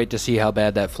can't wait to see how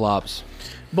bad that flops.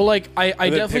 But like I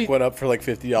definitely pick one up for like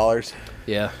 $50.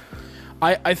 Yeah.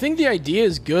 I think the idea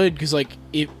is good because like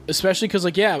especially because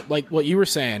like like what you were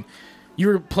saying, you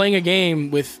were playing a game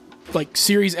with like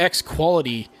Series X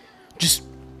quality, just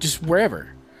wherever.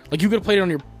 Like you could have played it on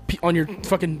your on your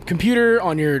fucking computer,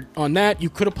 on that. You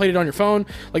could have played it on your phone.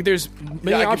 Like there's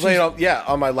many I can options. play it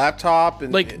on my laptop.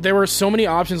 And Like there were so many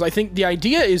options. I think the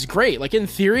idea is great. Like in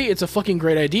theory, it's a fucking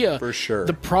great idea. For sure.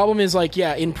 The problem is like,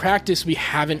 yeah, in practice, we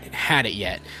haven't had it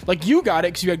yet. Like you got it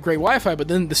because you had great Wi-Fi, but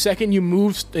then the second you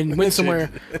moved and went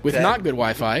somewhere with not good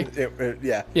Wi-Fi,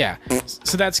 yeah. yeah.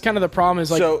 So that's kind of the problem.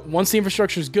 Is like So- once the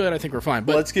infrastructure is good, I think we're fine.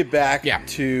 But Let's get back Yeah.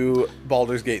 to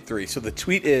Baldur's Gate 3. So the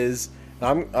tweet is,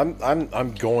 I'm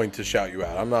going to shout you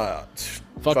out. I'm not.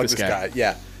 Fuck this guy.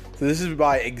 Yeah. So this is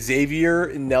by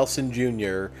Xavier Nelson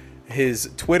Jr. His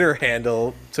Twitter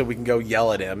handle, so we can go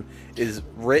yell at him, is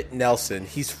Rit Nelson.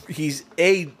 He's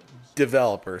a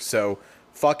developer, so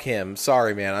fuck him.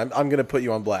 Sorry, man. I'm gonna put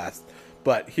you on blast.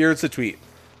 But here's the tweet.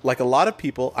 Like a lot of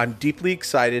people, I'm deeply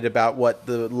excited about what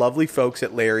the lovely folks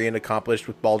at Larian accomplished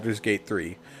with Baldur's Gate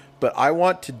 3. But I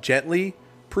want to gently,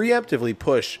 preemptively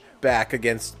push back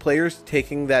against players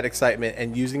taking that excitement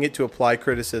and using it to apply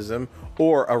criticism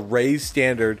or a raised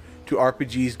standard to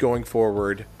RPGs going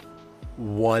forward.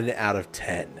 1 out of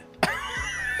 10.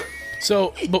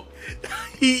 so, but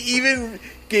He even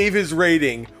gave his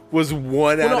rating was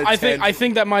 1 out of 10. I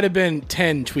think that might have been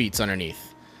 10 tweets underneath.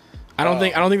 I don't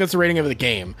think that's the rating of the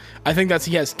game. I think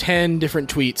he has 10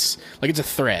 different tweets. Like it's a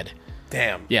thread.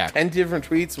 Damn. Yeah. 10 different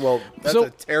tweets? Well, that's So- a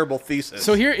terrible thesis.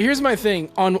 So here's my thing.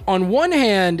 On one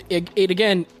hand, it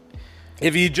again,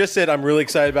 if he just said, I'm really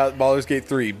excited about Baldur's Gate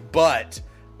 3, but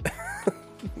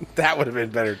that would have been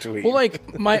better tweet. well,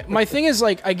 like my thing is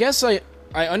like I guess I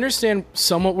understand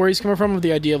somewhat where he's coming from with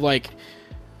the idea of like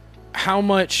how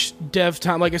much dev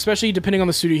time, like especially depending on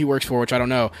the studio he works for, which I don't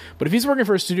know. But if he's working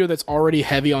for a studio that's already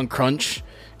heavy on crunch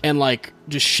and like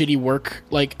just shitty work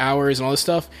like hours and all this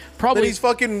stuff, probably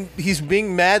he's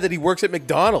being mad that he works at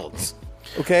McDonald's.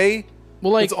 Okay?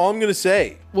 well like That's all I'm going to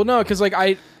say. well no because like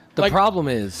The problem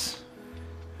is,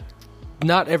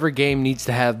 not every game needs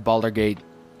to have Baldur's Gate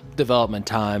development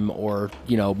time or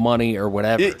money or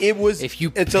whatever.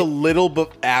 It's a little bit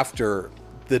after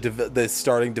the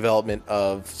starting development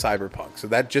of Cyberpunk. So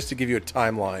that just to give you a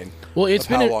timeline. well it's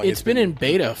of how long been in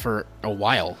beta for a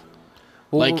while.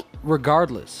 Well, like-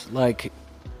 regardless, like,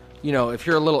 if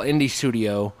you're a little indie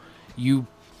studio, you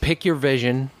pick your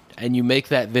vision and you make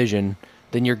that vision,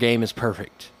 then your game is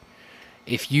perfect.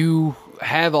 If you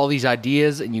have all these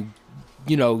ideas and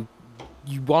you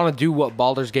want to do what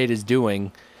Baldur's Gate is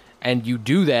doing, and you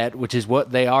do that, which is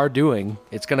what they are doing,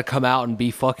 it's going to come out and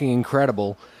be fucking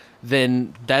incredible,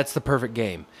 then that's the perfect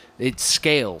game. It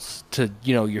scales to,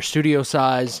 your studio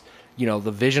size,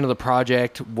 the vision of the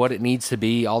project, what it needs to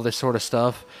be, all this sort of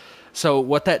stuff. So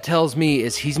what that tells me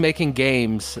is he's making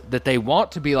games that they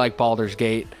want to be like Baldur's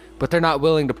Gate, but they're not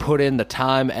willing to put in the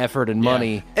time, effort, and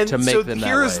money to make them that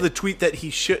way. Here's the tweet that he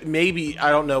should, maybe,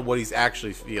 I don't know what he's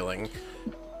actually feeling,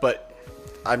 but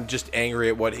I'm just angry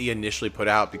at what he initially put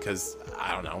out because,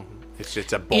 I don't know, it's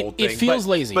just a bold thing. It feels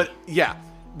lazy. But yeah,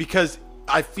 because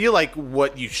I feel like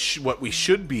what we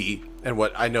should be, and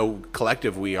what I know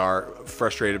collective we are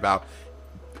frustrated about,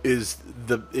 is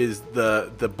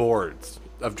the boards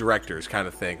of directors kind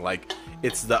of thing. Like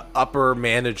it's the upper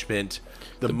management,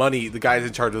 the money, the guys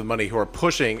in charge of the money who are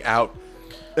pushing out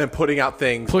and putting out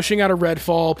things, pushing out a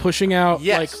Redfall, pushing out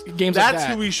like games like that. That's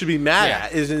who we should be mad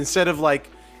at. Is instead of like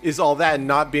is all that and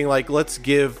not being like let's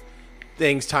give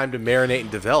things time to marinate and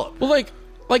develop. Well, like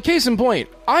case in point,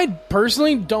 I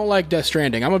personally don't like Death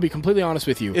Stranding. I'm gonna be completely honest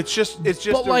with you. It's just it's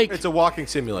a walking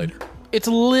simulator. It's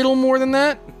a little more than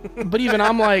that, but even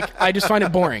I'm like, I just find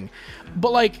it boring.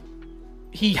 But like,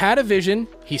 he had a vision,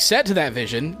 he set to that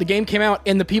vision, the game came out,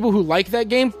 and the people who like that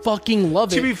game fucking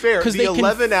love it. To be fair, the they can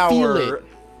 11-hour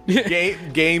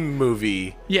feel game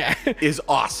movie yeah. is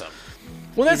awesome.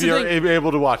 Well, that's If the you're thing.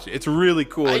 able to watch it, it's a really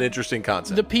cool and interesting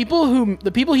concept. The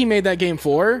people he made that game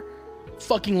for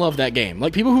fucking love that game.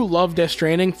 Like people who love Death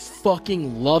Stranding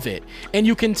fucking love it. And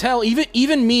you can tell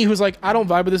even me who's like I don't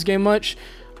vibe with this game much,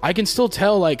 I can still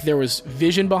tell like there was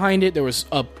vision behind it, there was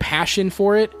a passion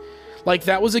for it. Like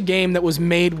that was a game that was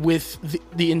made with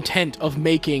the intent of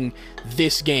making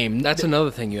this game. That's another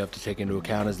thing you have to take into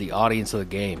account is the audience of the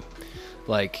game.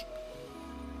 Like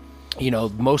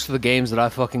most of the games that I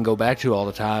fucking go back to all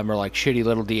the time are like shitty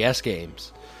little DS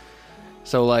games.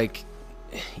 So like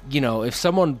if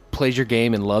someone plays your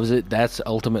game and loves it, that's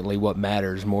ultimately what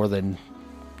matters more than,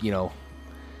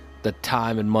 the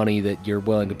time and money that you're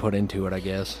willing to put into it, I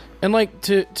guess. And like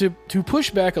to push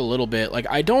back a little bit, like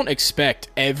I don't expect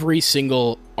every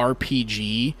single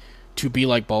RPG to be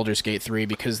like Baldur's Gate 3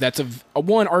 because that's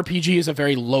one RPG is a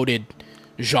very loaded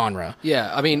genre.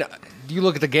 Yeah, I mean, you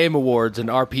look at the Game Awards and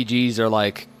RPGs are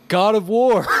like God of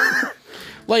War.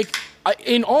 Like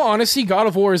in all honesty, God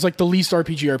of War is like the least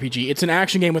RPG. It's an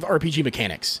action game with RPG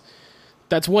mechanics.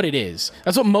 That's what it is.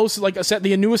 That's what most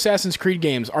the new Assassin's Creed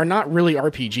games are not really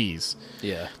RPGs.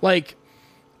 Yeah. Like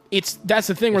that's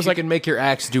the thing where If it's you like can make your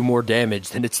axe do more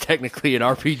damage, then it's technically an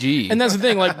RPG. and that's the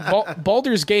thing like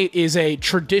Baldur's Gate is a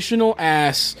traditional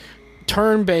ass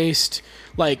turn-based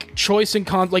like choice and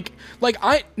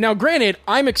now granted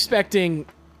I'm expecting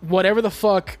whatever the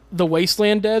fuck the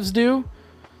Wasteland devs do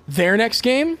their next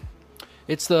game.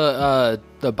 It's the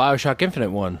BioShock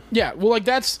Infinite one. Yeah, well like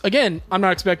that's again I'm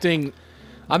not expecting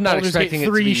Baldur's Gate 3 it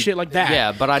to be shit like that.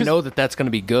 Yeah, but I know that that's going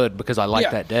to be good because I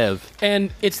like that dev.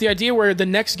 And it's the idea where the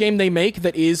next game they make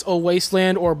that is a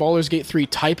Wasteland or Baldur's Gate 3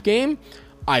 type game,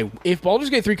 if Baldur's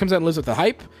Gate 3 comes out and lives with the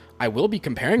hype, I will be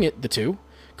comparing the two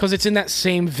because it's in that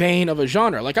same vein of a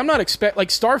genre. Like I'm not like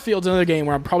Starfield's another game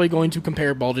where I'm probably going to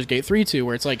compare Baldur's Gate 3 to,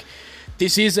 where it's like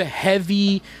this is a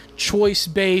heavy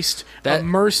choice-based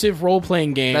immersive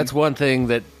role-playing game. That's one thing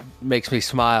that makes me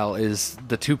smile is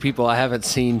the two people I haven't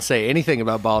seen say anything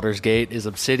about Baldur's Gate is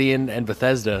Obsidian and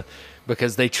Bethesda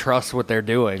because they trust what they're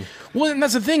doing. Well, and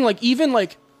that's the thing. Like even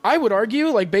like I would argue,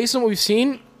 like based on what we've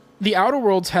seen, the Outer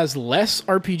Worlds has less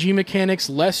RPG mechanics,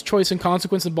 less choice and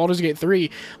consequence than Baldur's Gate 3.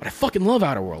 But I fucking love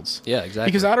Outer Worlds. Yeah, exactly.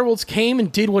 Because Outer Worlds came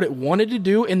and did what it wanted to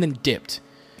do and then dipped.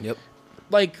 Yep.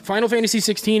 Like Final Fantasy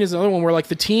 16 is another one where like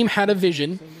the team had a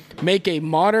vision, make a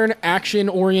modern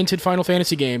action-oriented Final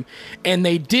Fantasy game, and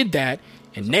they did that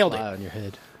and nailed it. On your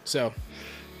head. So,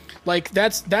 like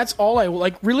that's all I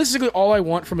like. Realistically, all I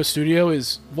want from a studio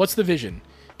is what's the vision,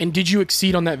 and did you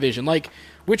exceed on that vision? Like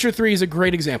Witcher 3 is a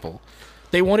great example.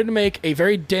 They wanted to make a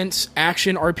very dense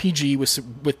action RPG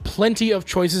with plenty of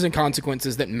choices and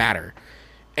consequences that matter,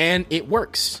 and it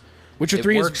works. Witcher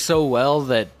 3 works so well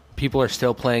that people are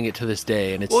still playing it to this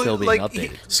day, and it's still being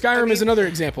updated. Skyrim is another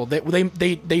example.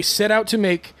 They set out to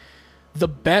make the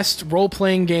best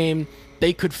role-playing game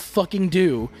they could fucking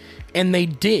do, and they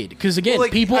did. Because again,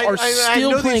 people are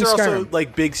still playing these are Skyrim. also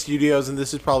like big studios, and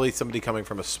this is probably somebody coming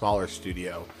from a smaller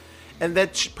studio, and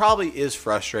that probably is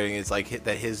frustrating. It's like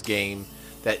that his game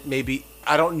that maybe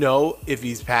I don't know if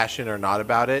he's passionate or not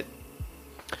about it.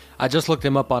 I just looked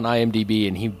him up on IMDb,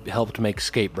 and he helped make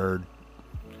Skatebird.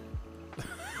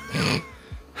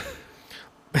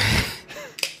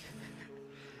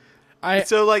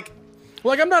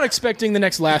 I'm not expecting the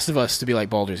next Last of Us to be like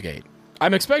Baldur's Gate.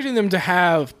 I'm expecting them to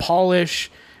have polish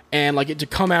and like it to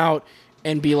come out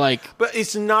and be like. But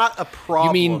it's not a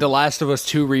problem. You mean The Last of Us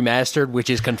 2 remastered, which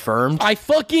is confirmed? I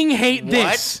fucking hate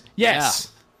this.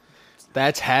 Yes,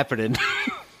 that's happening.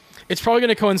 It's probably going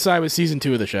to coincide with season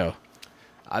 2 of the show,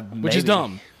 which is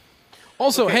dumb.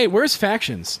 Also, hey, where's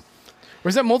Factions?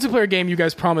 Where's that multiplayer game you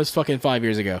guys promised fucking 5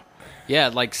 years ago? Yeah,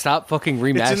 like stop fucking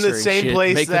remastering. It's in the same shit.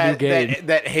 place Make a new game.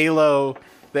 that Halo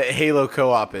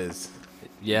co-op is.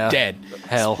 Yeah, Dead.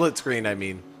 Hell, Split screen, I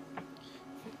mean.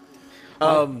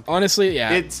 Honestly,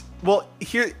 yeah. It's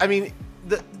here. I mean,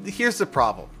 here's the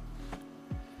problem.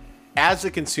 As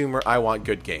a consumer, I want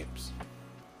good games,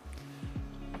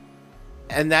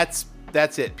 and that's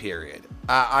it. Period.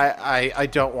 I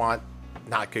don't want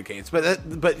not good games,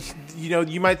 but you know,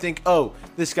 you might think, oh,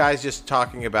 this guy's just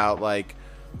talking about like,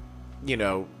 you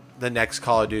know, the next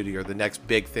Call of Duty or the next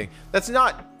big thing. That's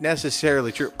not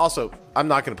necessarily true. Also, I'm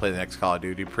not going to play the next Call of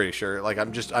Duty, pretty sure. Like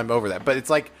I'm over that. But it's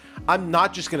like I'm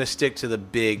not just going to stick to the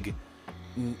big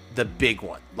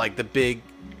one, like the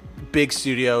big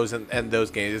studios and those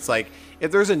games. It's like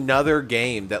if there's another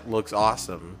game that looks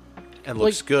awesome and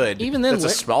looks Like, good, even then, that's a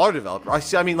smaller developer.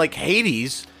 I mean, like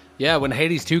Hades. yeah. When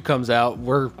Hades 2 comes out,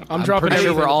 I'm dropping pretty sure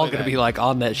everything we're to all play going to that. be like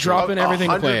on that shit. Dropping everything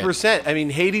to play it. 100%. I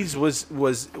mean, Hades was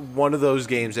one of those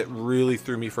games that really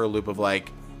threw me for a loop of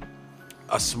like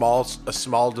a small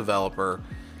developer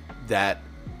that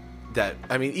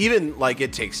I mean, even like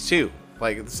It Takes Two,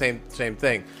 like the same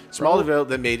thing. Small developer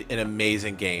that made an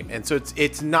amazing game, and so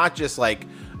it's not just like,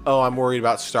 oh, I'm worried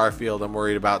about Starfield, I'm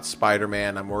worried about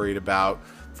Spider-Man, I'm worried about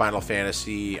Final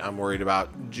Fantasy, I'm worried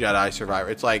about Jedi Survivor.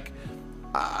 It's like.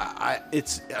 I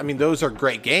mean, those are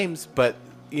great games, but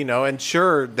you know, and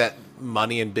sure that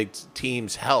money and big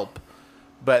teams help,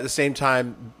 but at the same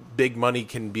time, big money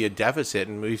can be a deficit,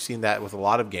 and we've seen that with a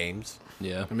lot of games.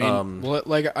 Yeah, I mean, well,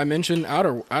 like I mentioned,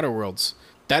 Outer Worlds.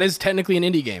 That is technically an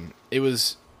indie game. It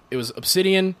was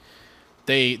Obsidian.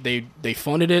 They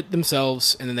funded it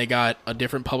themselves, and then they got a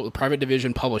different private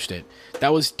division published it.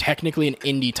 That was technically an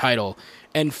indie title.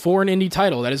 And for an indie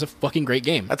title, that is a fucking great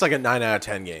game. That's like a 9 out of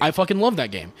 10 game. I fucking love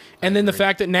that game. And then the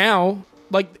fact that now,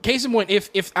 like, case in point,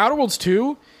 if Outer Worlds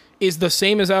 2 is the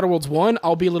same as Outer Worlds 1,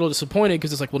 I'll be a little disappointed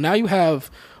because it's like, well, now you have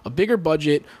a bigger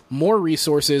budget, more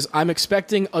resources. I'm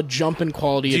expecting a jump in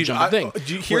quality, a jump in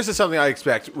thing. Here's something I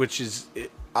expect, which is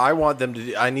I want them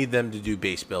to. I need them to do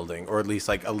base building, or at least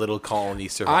like a little colony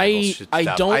survival.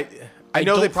 I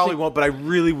know they probably won't, but I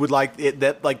really would like it.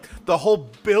 That like the whole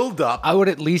build up. I would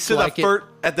at least to like the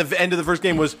at the end of the first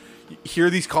game was here are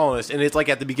these colonists, and it's like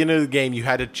at the beginning of the game you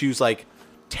had to choose like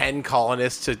 10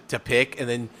 colonists to pick, and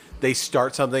then they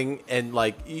start something, and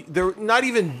like they're not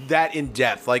even that in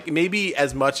depth. Like maybe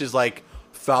as much as like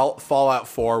Fallout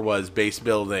 4 was base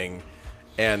building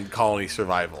and colony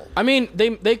survival. I mean,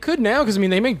 they could now because I mean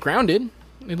they made Grounded.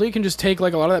 They can just take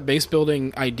like a lot of that base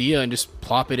building idea and just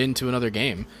plop it into another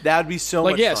game. That would be so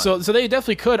much fun. So they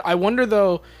definitely could. I wonder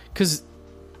though, because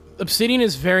Obsidian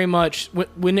is very much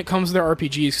when it comes to their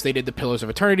RPGs, because they did the Pillars of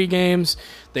Eternity games,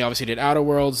 they obviously did Outer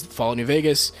Worlds, Fallout New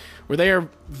Vegas, where they are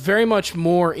very much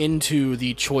more into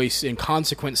the choice and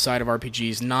consequence side of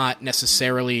RPGs, not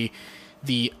necessarily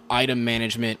the item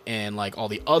management and like all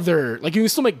the other, like you can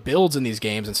still make builds in these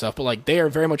games and stuff, but like they are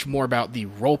very much more about the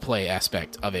role play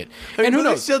aspect of it. And who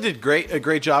knows? They still did a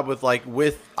great job with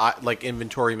like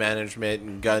inventory management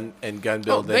and gun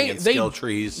building and skill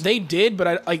trees. They did,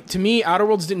 but to me, Outer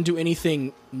Worlds didn't do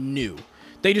anything new.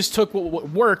 They just took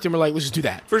what worked and were like, let's just do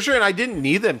that for sure. And I didn't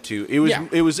need them to.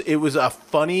 It was a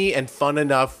funny and fun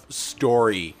enough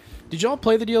story. Did y'all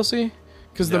play the DLC?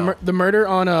 Because the murder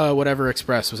on whatever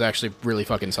Express was actually really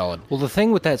fucking solid. Well, the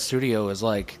thing with that studio is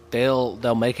like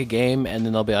they'll make a game and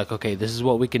then they'll be like, okay, this is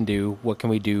what we can do. What can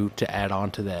we do to add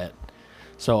on to that?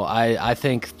 So I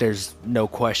think there's no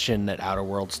question that Outer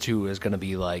Worlds 2 is going to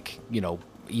be like,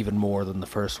 even more than the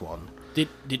first one. Did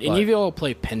any of y'all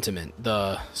play Pentiment,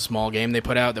 the small game they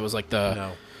put out that was like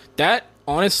that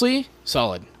honestly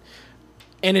solid.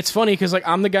 And it's funny because like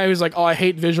I'm the guy who's like, oh, I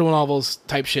hate visual novels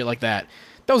type shit like that.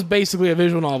 That was basically a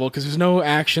visual novel because there's no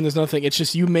action, there's nothing. It's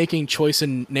just you making choice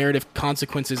and narrative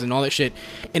consequences and all that shit.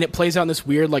 And it plays out in this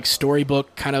weird like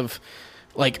storybook kind of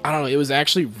like, I don't know, it was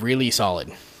actually really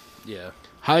solid. Yeah.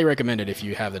 Highly recommend it if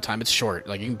you have the time. It's short.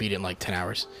 Like you can beat it in like 10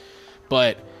 hours.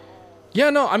 But yeah,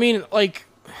 no, I mean like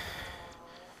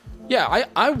yeah,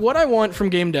 I what I want from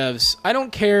game devs, I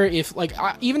don't care if like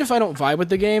even if I don't vibe with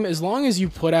the game, as long as you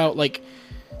put out like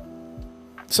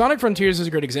Sonic Frontiers is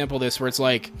a great example of this where it's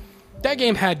like that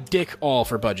game had dick all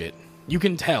for budget. You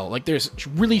can tell. Like, there's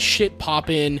really shit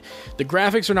pop in. The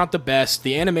graphics are not the best.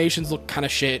 The animations look kind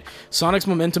of shit. Sonic's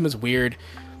momentum is weird.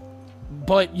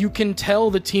 But you can tell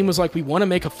the team was like, we want to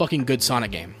make a fucking good Sonic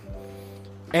game.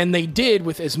 And they did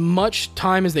with as much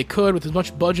time as they could, with as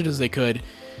much budget as they could.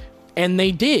 And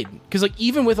they did. Because, like,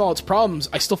 even with all its problems,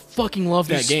 I still fucking love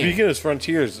that game. Speaking of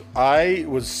Frontiers, I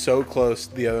was so close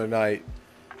the other night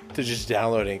to just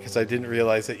downloading because I didn't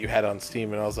realize that you had it on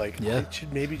Steam, and I was like, I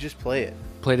should maybe just play it.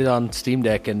 Played it on Steam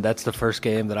Deck, and that's the first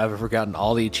game that I've ever gotten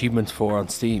all the achievements for on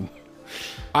Steam.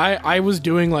 I was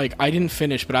doing like, I didn't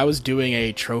finish, but I was doing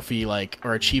a trophy like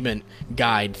or achievement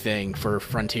guide thing for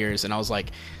Frontiers, and I was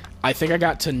like, I think I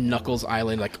got to Knuckles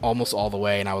Island like almost all the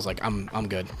way, and I was like, I'm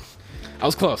good. I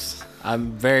was close.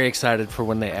 I'm very excited for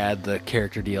when they add the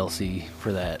character DLC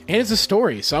for that. And it's a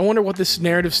story, so I wonder what this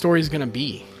narrative story is going to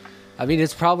be. I mean,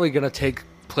 it's probably going to take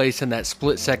place in that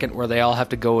split second where they all have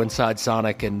to go inside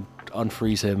Sonic and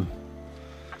unfreeze him.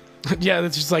 Yeah,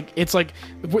 it's like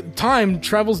time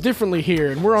travels differently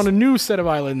here, and we're on a new set of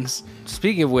islands.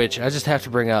 Speaking of which, I just have to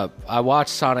bring up, I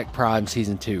watched Sonic Prime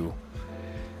Season 2,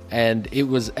 and it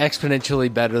was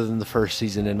exponentially better than the first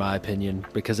season, in my opinion,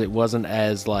 because it wasn't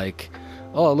as like,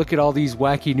 oh, look at all these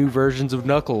wacky new versions of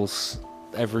Knuckles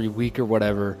every week or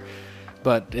whatever.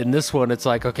 But in this one, it's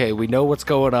like, okay, we know what's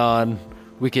going on.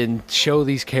 We can show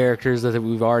these characters that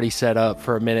we've already set up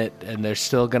for a minute, and they're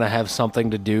still going to have something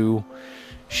to do.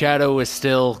 Shadow is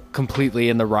still completely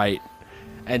in the right,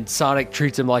 and Sonic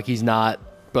treats him like he's not,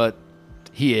 but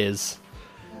he is.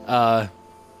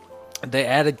 They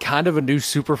added kind of a new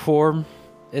super form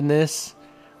in this,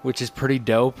 which is pretty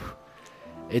dope.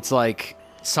 It's like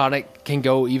Sonic can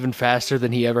go even faster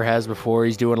than he ever has before.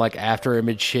 He's doing like after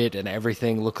image shit and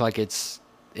everything look like it's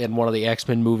in one of the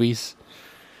X-Men movies.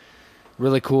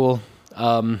 Really cool.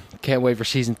 Can't wait for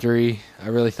season 3. I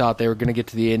really thought they were going to get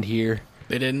to the end here.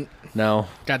 They didn't? No.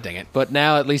 God dang it. But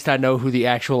now at least I know who the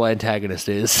actual antagonist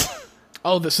is.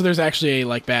 Oh, so there's actually a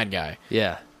like bad guy.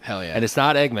 Yeah. Hell yeah. And it's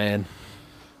not Eggman.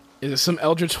 Is it some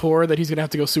Eldritch horror that he's going to have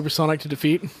to go Supersonic to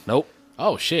defeat? Nope.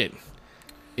 Oh, shit.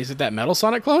 Is it that Metal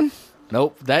Sonic clone?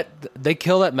 Nope. They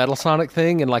kill that Metal Sonic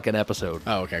thing in like an episode.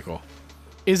 Oh, okay, cool.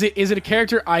 Is it a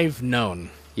character I've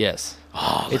known? Yes.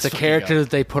 Oh, it's a character that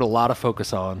they put a lot of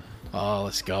focus on. Oh,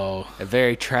 let's go. A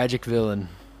very tragic villain.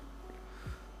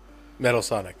 Metal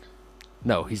Sonic.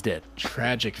 No, he's dead.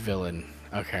 Tragic villain.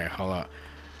 Okay, hold on.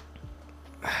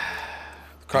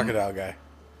 Crocodile guy.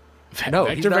 No,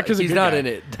 Vector's a he's good not guy. in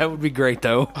it. That would be great,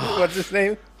 though. What's his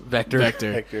name?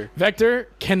 Vector. Vector,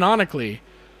 canonically,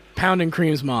 Pound and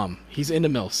Cream's mom. He's into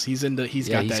MILFs. He's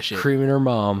Yeah, got he's that shit. creaming her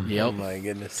mom. Yep. Oh my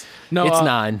goodness. No, It's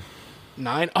 9.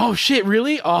 9? Oh, shit,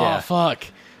 really? Oh, Yeah. fuck.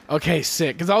 Okay,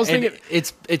 sick. Because I was And thinking...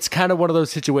 it's kind of one of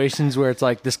those situations where it's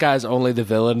like, this guy's only the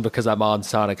villain because I'm on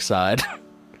Sonic's side.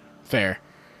 Fair.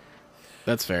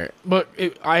 That's fair. But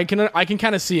I can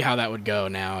kind of see how that would go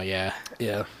now, yeah.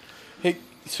 Yeah. Hey,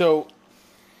 so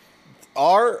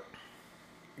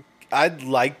I'd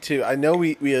like to. I know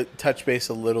we touched base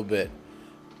a little bit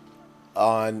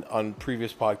on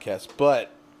previous podcasts,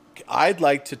 but I'd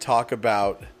like to talk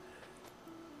about.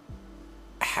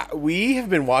 We have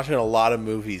been watching a lot of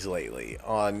movies lately.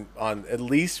 On at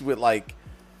least with like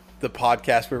the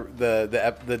podcast where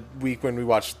the week when we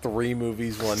watched 3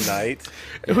 movies one night.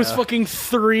 It was fucking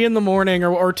 3 in the morning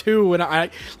or 2 when I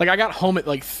got home at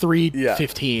like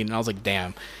 3:15 and I was like,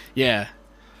 damn. Yeah.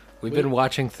 We've been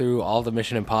watching through all the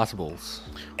Mission Impossibles.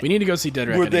 We need to go see Dead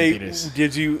Were Reckoning they? theaters.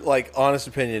 Did you like? Honest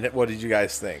opinion. What did you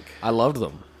guys think? I loved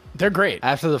them. They're great.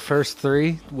 After the first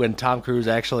 3, when Tom Cruise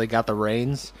actually got the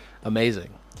reins, amazing.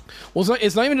 Well,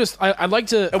 it's not even just. I'd like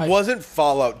to. It wasn't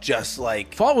Fallout just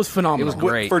like Fallout was phenomenal. It was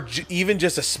great. for even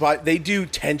just a spot. They do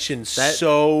tension That-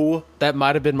 so. That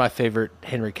might have been my favorite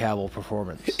Henry Cavill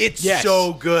performance. It's Yes.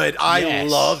 so good. I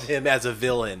Yes. love him as a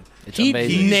villain. It's He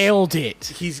amazing. nailed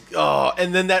it. He's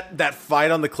and then that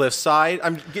fight on the cliffside.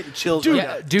 I'm getting chills. Dude, right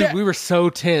Yeah, now. dude, That- we were so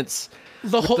tense.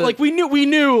 The whole the- like we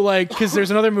knew like because there's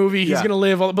another movie he's Yeah. gonna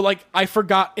live, but like I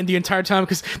forgot in the entire time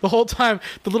because the whole time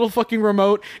the little fucking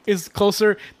remote is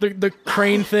closer the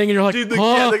crane thing and you're like, Dude,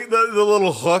 huh? the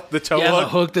little hook, the toe Yeah, the hook.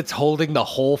 hook that's holding the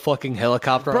whole fucking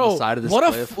helicopter on Bro, the side of this what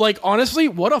cliff. like honestly,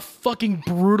 what a fucking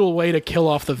brutal way to kill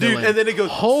off the villain. and then it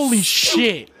goes, holy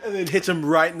shit. And then hits him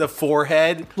right in the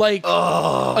forehead. Like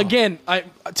again,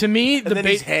 to me And then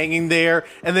he's hanging there.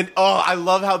 And then I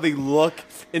love how they look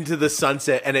into the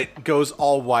sunset and it goes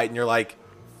all white and you're like,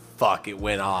 fuck, it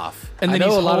went off. and I then know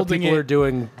he's a lot of holding people it. are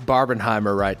doing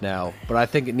Barbenheimer right now, but I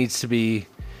think it needs to be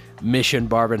Mission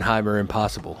Barbenheimer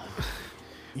Impossible.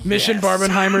 Mission Yes.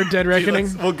 Barbenheimer Dead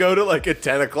Reckoning. We'll go to like a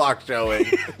 10 o'clock showing.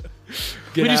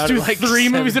 We just do 3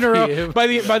 movies in a row. By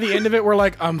the end of it, we're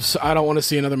like, I don't want to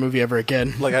see another movie ever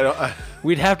again. Like I don't.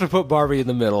 We'd have to put Barbie in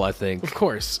the middle, I think. Of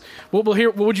course. What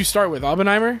would you start with?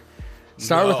 Oppenheimer?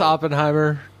 Start with No.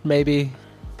 Oppenheimer, maybe.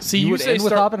 See, You would end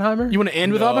with Oppenheimer? You want to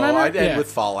end with No, Oppenheimer? I'd end yeah.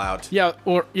 with Fallout. Yeah,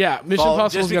 Mission Impossible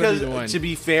Just is gonna because, be the one. to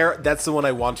be fair, that's the one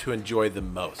I want to enjoy the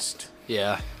most.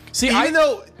 Yeah. See, Even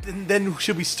though, then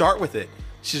should we start with it?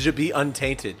 Should it be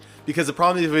untainted? Because the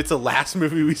problem is, if it's the last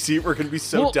movie we see, we're going to be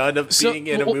so done of being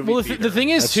in a movie Well, theater. the thing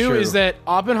is, That's too, true. is that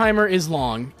Oppenheimer is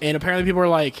long, and apparently people are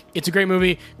like, it's a great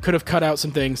movie, could have cut out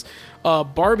some things.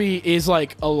 Barbie is,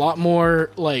 like, a lot more,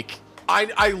 like...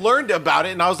 I learned about it,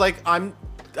 and I was like,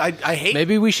 I hate.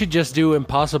 Maybe we should just do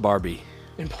Impossible Barbie.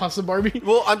 Impossible Barbie?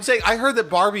 Well, I'm saying I heard that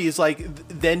Barbie is like.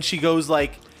 Then she goes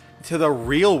like to the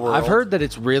real world. I've heard that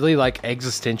it's really like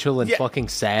existential and Yeah. fucking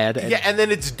sad. And Yeah, and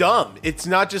then it's dumb. It's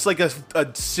not just like a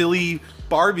silly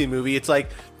Barbie movie. It's like,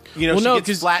 Well, she no, gets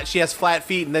 'cause- flat. She has flat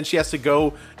feet, and then she has to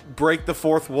go break the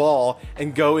fourth wall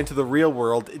and go into the real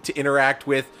world to interact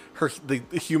with the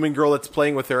human girl that's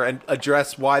playing with her and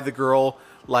address why the girl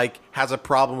like has a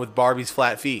problem with Barbie's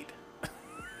flat feet.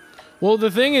 Well,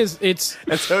 the thing is, it's...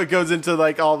 And so it goes into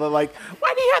like all the like,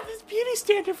 why do you have this beauty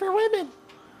standard for women?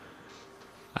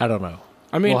 I don't know.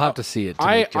 I mean, we'll have to see it. To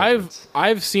make I've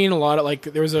judgments. seen a lot of like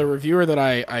there was a reviewer that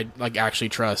I like actually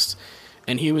trust,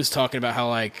 and he was talking about how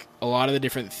like a lot of the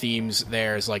different themes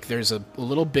there is like there's a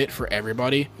little bit for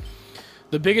everybody.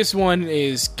 The biggest one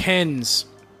is Ken's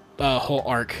whole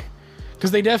arc,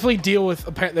 because they definitely deal with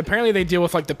apparently they deal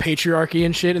with like the patriarchy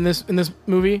and shit in this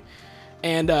movie,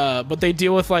 and but they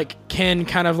deal with like Ken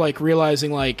kind of like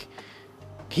realizing like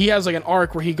he has like an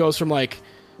arc where he goes from like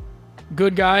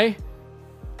good guy.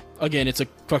 Again, it's a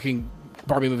fucking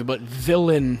Barbie movie, but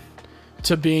villain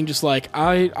to being just like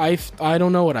I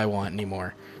don't know what I want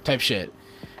anymore type shit.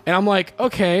 And I'm like,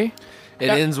 okay. It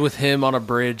ends with him on a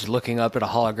bridge looking up at a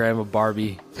hologram of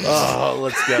Barbie. Oh,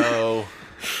 let's go.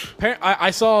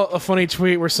 I saw a funny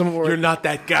tweet where someone You're not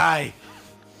that guy.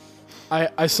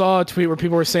 I saw a tweet where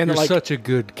people were saying You're that like such a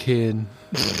good kid.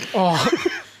 oh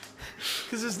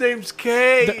Because his name's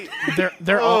Kay.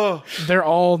 they're all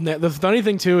the funny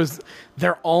thing too is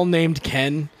they're all named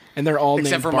Ken and they're all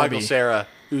Except named for Barbie. Michael Cera.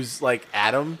 who's like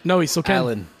Adam. No, he's still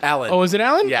Ken. Alan. Oh, is it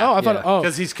Alan? Yeah. Oh, I thought. Oh,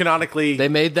 Because he's canonically They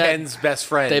made that- Ken's best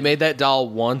friend. They made that doll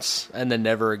once and then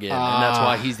never again, and that's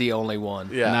why he's the only one.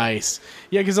 yeah, nice.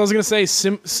 Yeah, because I was gonna say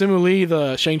Simu Lee,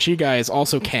 the Shang-Chi guy, is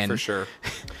also Ken. for sure.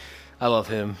 I love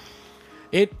him.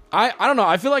 I don't know.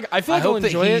 I feel like I'll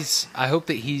enjoy it. I hope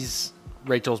that he's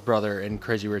Rachel's brother in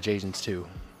Crazy Rich Asians too.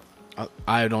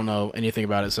 I don't know anything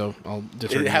about it, so I'll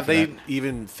defer. Have they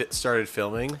even started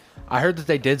filming? I heard that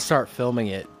they did start filming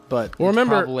it, but Well, it's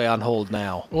remember- probably on hold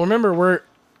now. Well, remember,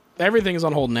 everything is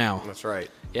on hold now. That's right.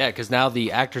 Yeah, because now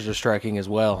the actors are striking as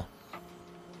well.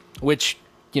 Which,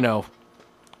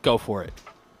 go for it.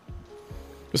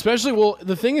 Especially, well,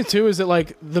 the thing is too is that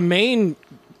like the main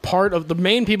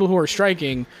people who are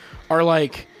striking are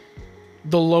like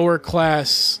the lower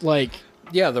class, like.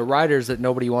 Yeah, the writers that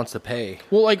nobody wants to pay.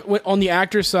 Well, like on the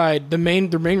actor side, the main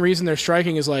reason they're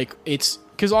striking is like it's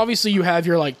because obviously you have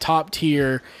your like top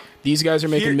tier. These guys are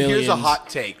making millions. Here's a hot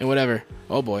take. And whatever.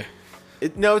 Oh boy.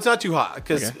 No, it's not too hot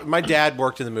because Okay. my dad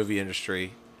worked in the movie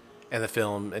industry and the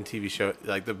film and TV show,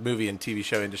 like the movie and TV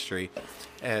show industry.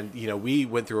 And, we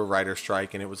went through a writer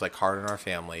strike and it was like hard on our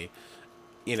family,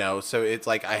 so it's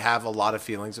like I have a lot of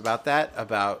feelings about that,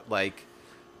 about like,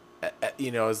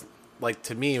 as like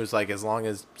to me, it was like as long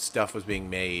as stuff was being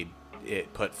made,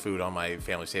 it put food on my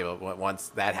family's table. Once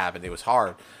that happened, it was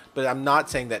hard. But I'm not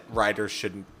saying that writers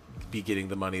shouldn't be getting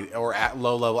the money or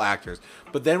low-level actors.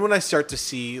 But then when I start to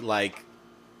see like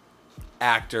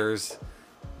actors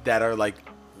that are like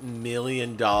 $1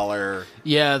 million,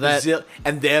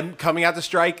 and them coming out to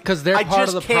strike 'Cause they're part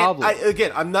of the problem.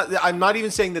 I'm not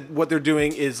even saying that what they're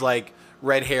doing is like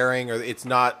red herring or it's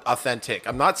not authentic.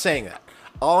 I'm not saying that.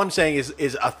 All I'm saying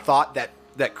is a thought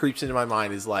that creeps into my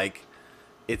mind is like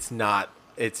it's not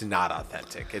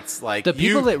authentic. It's like The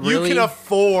people that really- you can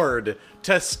afford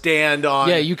to stand on.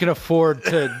 Yeah, you can afford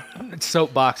to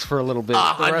soapbox for a little bit.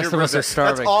 The rest of us are 100%.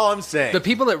 starving. That's all I'm saying. The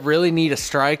people that really need a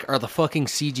strike are the fucking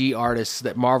CG artists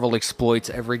that Marvel exploits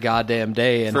every goddamn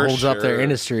day and For holds up their sure.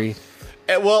 industry.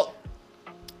 Well,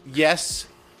 yes,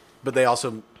 but they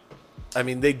also,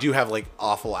 they do have like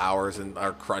awful hours and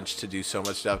are crunched to do so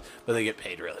much stuff, but they get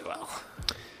paid really well.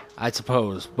 I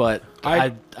suppose, but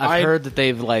I- I've heard that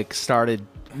they've like started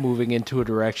moving into a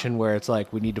direction where it's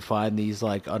like we need to find these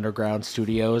like underground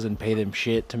studios and pay them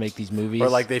shit to make these movies. Or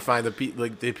like they find the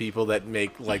people that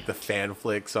make like the fan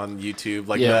flicks on YouTube,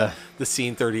 like Yeah. the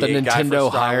Scene the 38 guy Nintendo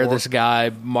for Star hire Wars. this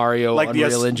guy Mario Like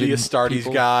Unreal Engine the Astartes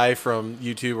people. guy from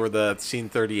YouTube or the Scene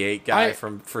 38 guy I-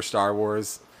 for Star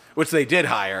Wars, which they did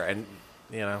hire, and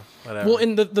whatever. Well,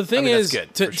 and the thing that's is, good,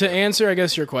 for to sure. answer, I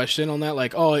guess, your question on that,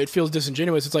 like, oh, it feels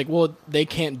disingenuous. It's like, well, they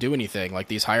can't do anything. Like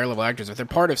these higher level actors, if they're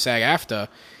part of SAG-AFTRA,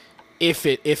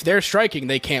 if they're striking,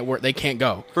 they can't work. They can't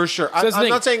go. For sure. So that's the I'm thing.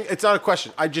 not saying it's not a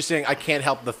question. I'm just saying I can't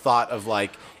help the thought of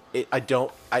like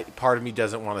part of me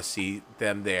doesn't want to see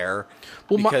them there.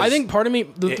 Well, I because think part of me,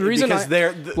 the reason because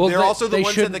they're Well, also the they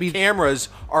ones that shouldn't the be- cameras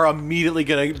are immediately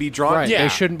going to be drawn Right, to. they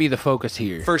shouldn't be the focus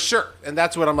here. For sure. And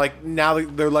that's what I'm like, now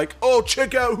they're like, oh,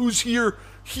 check out who's here.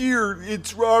 Here,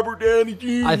 it's Robert Downey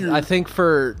Jr. I think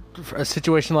for a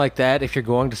situation like that, if you're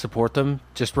going to support them,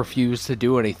 just refuse to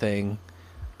do anything.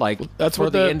 Like that's for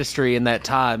what the the- industry in that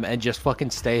time, and just fucking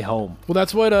stay home. well,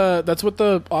 that's what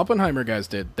the Oppenheimer guys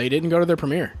did. They didn't go to their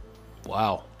premiere.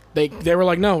 Wow. They were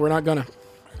like, no, we're not gonna,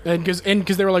 and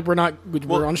because they were like, we're on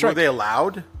Were strike. they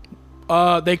allowed?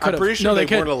 They could. I'm pretty sure no, they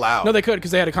could. weren't allowed. No, they could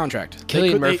because they had a contract. Cillian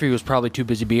They could- Murphy was probably too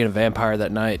busy being a vampire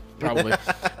that night. probably.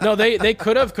 No, they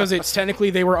could have because it's technically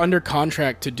they were under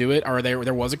contract to do it, or there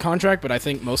was a contract, but I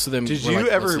think most of them. Did were you like,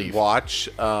 "Let's ever leave." watch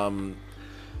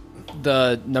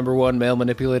The #1 male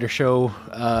manipulator show.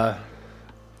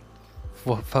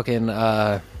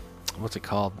 What's it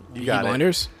called? you got it.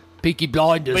 Blinders? Peaky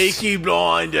Blinders. Peaky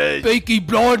Blinders Peaky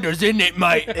Blinders, isn't it,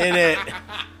 mate? in it.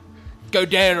 Go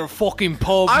down to a fucking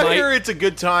pub, I mate. hear it's a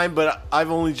good time, but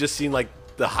I've only just seen like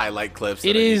the highlight clips that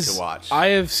It I need is. to watch. I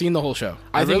have seen the whole show.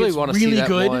 I think really it's wanna see really that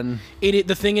good. one.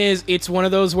 The thing is, it's one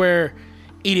of those where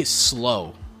it is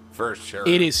slow. For sure.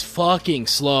 It is fucking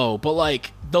slow, but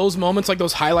like those moments, like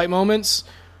those highlight moments,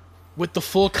 with the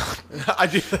full. I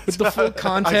do. With the full I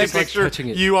context, can like, picture touching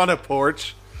it. you on a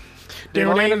porch. He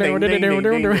ends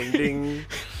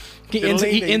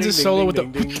his solo with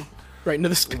the right into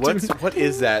the. What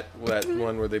is that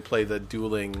one where they play the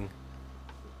dueling?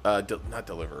 Not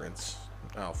Deliverance.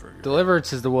 Oh, for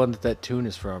Deliverance is the one that tune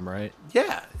is from, right?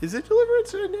 yeah. Is it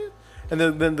Deliverance? And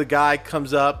then the guy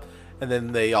comes up, and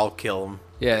then they all kill him.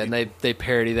 Yeah, and they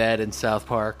parody that in South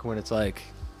Park when it's like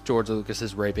George Lucas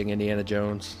is raping Indiana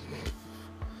Jones.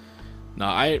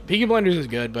 No, Peaky Blinders is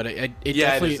good, but it Yeah, it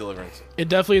definitely is Deliverance. it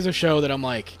definitely is a show that I'm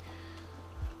like,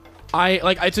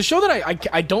 It's a show that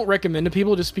I don't recommend to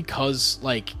people just because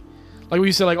like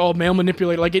we said, like, oh, male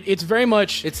manipulate, like it's very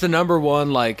much It's the number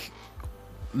one, like,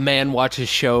 man watches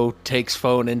show, takes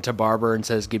phone into barber and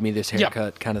says, give me this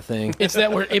haircut kind of thing. it's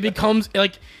that where it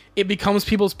becomes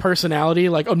people's personality,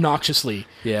 like, obnoxiously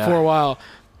for a while.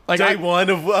 Like Day one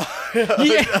of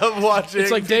of watching.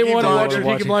 It's like day one of watching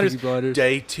Peaky Blinders.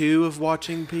 Day 2 of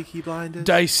watching Peaky Blinders.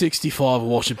 Day 65 of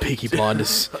watching Peaky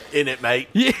Blinders. In it, mate.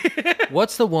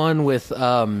 What's the one with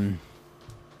Mad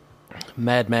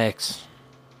Max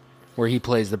where he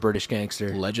plays the British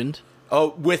gangster? Legend. Oh,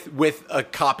 with a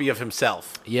copy of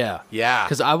himself. Yeah. Yeah.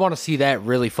 Because I want to see that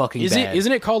really fucking bad.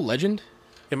 Isn't it called Legend?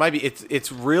 It might be.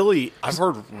 It's really. I've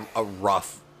heard a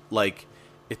rough. Like,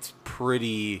 it's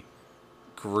pretty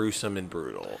gruesome and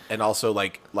brutal, and also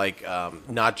like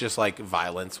not just like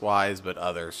violence wise, but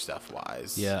other stuff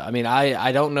wise. Yeah, I mean,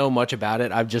 I don't know much about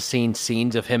it. I've just seen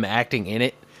scenes of him acting in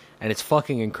it, and it's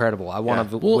fucking incredible. I want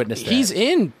to witness that. He's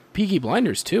in Peaky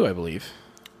Blinders too, I believe.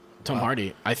 Tom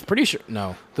Hardy. I'm pretty sure.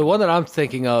 No, the one that I'm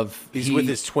thinking of. He's with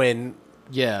his twin.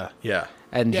 Yeah, Yeah.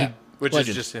 and Yeah. he. Which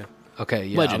Legend. is just Okay,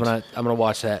 yeah, Legend. I'm gonna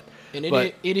watch that. and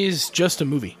But- it is just a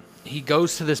movie. He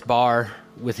goes to this bar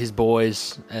with his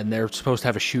boys, and they're supposed to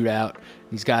have a shootout.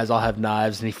 These guys all have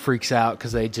knives, and he freaks out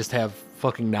because they just have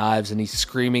fucking knives, and he's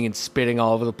screaming and spitting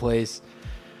all over the place.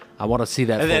 I want to see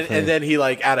that. and then he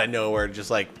like out of nowhere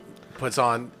just like puts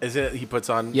on. He puts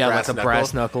on. yeah, brass like a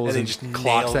brass knuckles, and and then just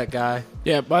clocks nails that guy.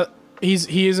 Yeah, but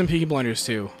he is in Peaky Blinders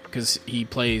too because he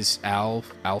plays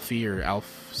Alfie or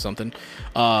Alf something.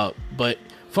 But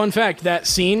fun fact, that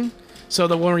scene. So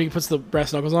the one where he puts the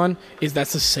brass knuckles on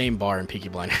that's the same bar in Peaky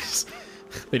Blinders.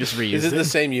 They just reused Is it the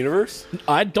same universe?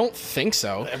 I don't think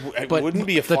so. It But wouldn't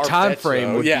be a the far time fetch, frame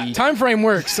though. would yeah. be- Time frame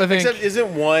works, I think. Except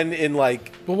isn't one in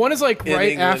like But one is like in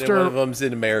right England and after. one of them's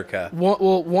in America?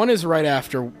 One is right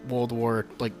after World War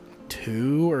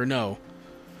II or no?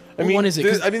 I mean, one is it?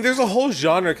 'Cause- there's a whole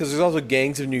genre because there's also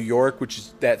Gangs of New York, which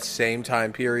is that same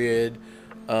time period.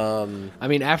 I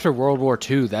mean, after World War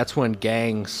II, that's when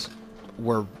gangs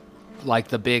were like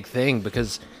the big thing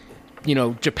because, you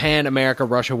know, Japan, America,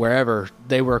 Russia, wherever,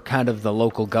 they were kind of the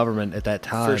local government at that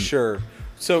time. For sure.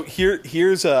 So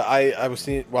here's I was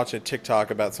watching a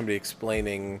TikTok about somebody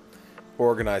explaining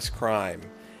organized crime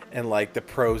and like the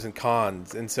pros and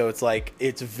cons, and so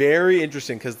it's very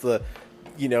interesting because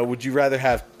would you rather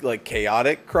have like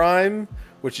chaotic crime,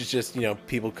 which is just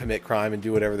people commit crime and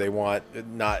do whatever they want,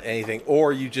 not anything,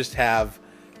 or you just have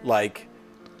like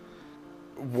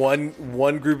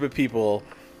one group of people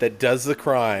that does the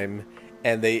crime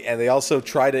and they also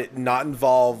try to not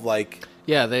involve like.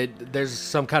 Yeah, there's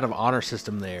some kind of honor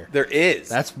system there. There is.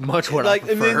 That's much what like. I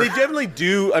prefer. I mean, they generally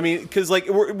do. I mean, because like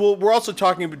we're also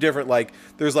talking about different. Like,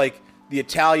 there's like the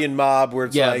Italian mob where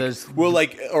it's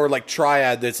or like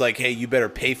triad. That's like, hey, you better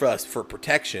pay for us for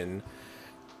protection.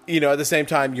 At the same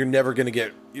time, you're never gonna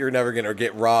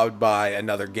get robbed by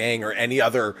another gang or any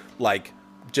other like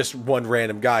just one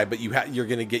random guy. But you're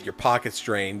gonna get your pockets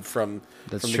drained from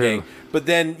the gang. But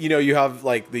then you have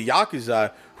like the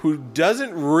Yakuza, who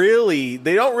don't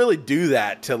really do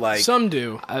that to like. Some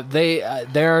do.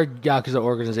 There are Yakuza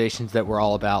organizations that were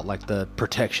all about like the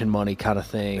protection money kind of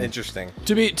thing. Interesting.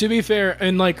 To be fair,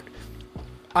 and like,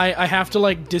 I have to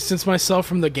like distance myself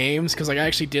from the games because like I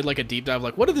actually did like a deep dive.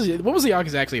 Like, what was the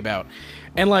Yakuza actually about?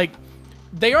 And like,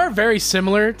 they are very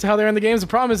similar to how they're in the games. The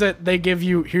problem is that they give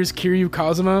you here's Kiryu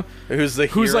Kazuma, who's the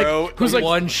hero, who's like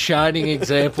one shining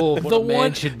example of what a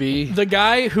man should be. The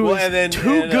guy who is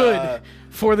too good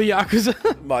for the Yakuza.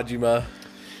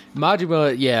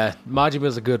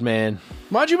 Majima's a good man.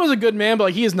 Majima's a good man, but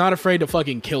like, he is not afraid to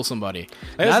fucking kill somebody.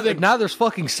 Now there's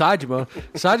fucking Saejima.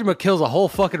 Saejima kills a whole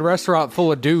fucking restaurant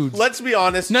full of dudes. Let's be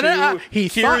honest. No. He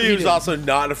thought he Kiryu's did. also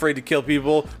not afraid to kill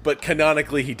people, but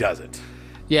canonically he doesn't.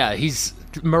 Yeah, he's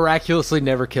miraculously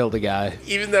never killed a guy.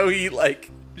 Even though he like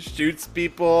shoots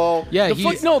people. Yeah,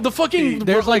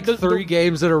 there's like the 3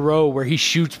 games in a row where he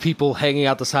shoots people hanging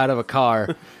out the side of a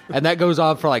car, and that goes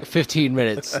on for like 15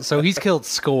 minutes. So he's killed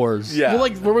scores. Yeah. Well,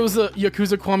 like, where was the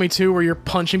Yakuza Kiwami 2 where you're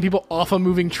punching people off a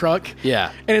moving truck?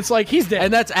 Yeah. And it's like, he's dead.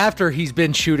 And that's after he's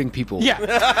been shooting people.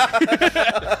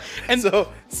 Yeah. And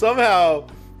so somehow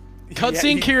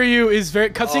Cutscene Kiryu is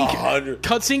very... Cutscene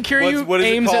Kiryu what is it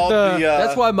aims at called? the...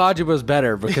 That's why Majima's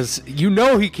better, because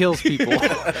he kills people,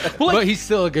 but he's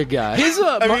still a good guy.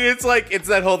 I mean, it's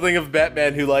that whole thing of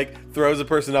Batman who like throws a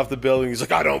person off the building. He's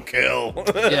like, I don't kill.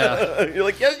 Yeah. You're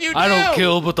like, yes, you do. I don't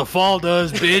kill, but the fall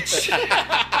does, bitch.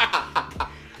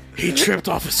 He tripped,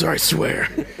 officer, I swear.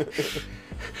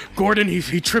 Gordon,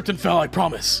 he tripped and fell, I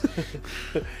promise.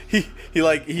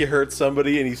 He hurts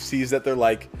somebody and he sees that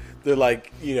they're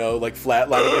like, like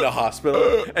flatlining in a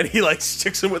hospital, and he like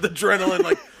sticks him with adrenaline,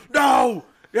 like, no,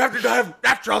 you have to die of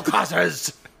natural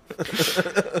causes.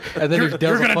 And then he does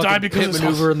you're a gonna fucking die because pit it's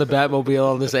maneuver in the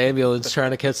Batmobile on this ambulance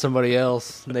trying to catch somebody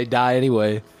else, and they die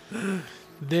anyway.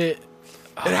 The, It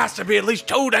has to be at least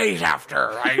 2 days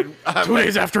after. 2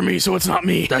 days after me, so it's not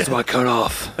me. That's my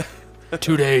cutoff.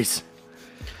 2 days.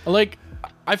 Like,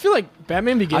 I feel like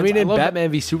Batman Begins. I mean, in love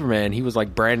Batman v Superman, he was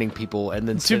like branding people and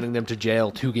then sending them to jail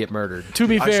to get murdered. To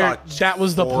be I fair, saw that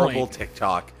was the horrible point.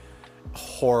 TikTok.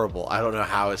 Horrible. I don't know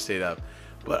how it stayed up,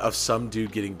 but of some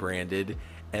dude getting branded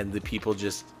and the people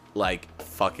just like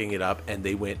fucking it up, and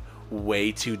they went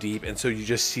way too deep, and so you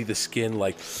just see the skin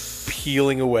like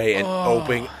peeling away and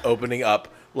opening up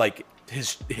like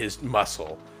his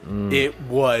muscle. It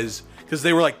was because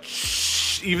they were like,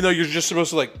 even though you're just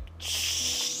supposed to like.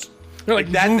 They're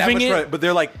like That moving much it. right, but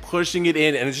they're like pushing it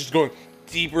in, and it's just going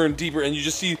deeper and deeper, and you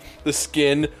just see the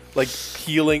skin like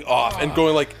peeling off and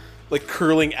going like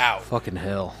curling out. Fucking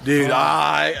hell. Dude,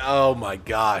 oh my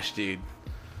gosh, dude.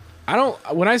 I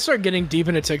don't. When I start getting deep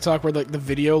into TikTok, where like the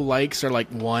video likes are like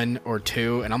 1 or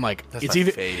 2, and I'm like, That's it's my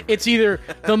either fave. it's either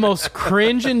the most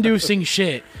cringe-inducing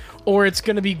shit, or it's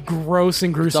gonna be gross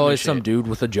and gruesome. It's always as some shit. dude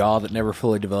with a jaw that never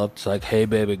fully developed. It's like, hey,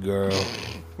 baby girl.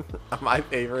 My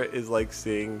favorite is like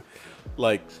seeing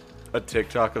like a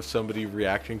TikTok of somebody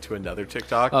reacting to another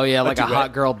TikTok. Oh, yeah, like a duet.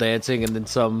 hot girl dancing and then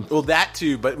some... Well, that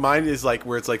too, but mine is like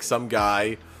where it's like some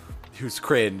guy who's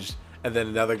cringe, and then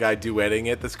another guy duetting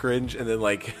it that's cringe, and then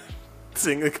like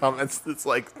seeing the comments that's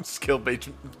like skill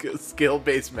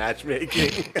based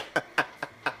matchmaking.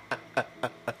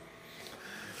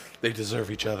 They deserve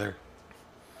each other.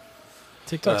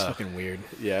 TikTok's fucking weird.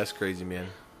 Yeah, it's crazy, man.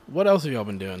 What else have y'all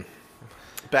been doing?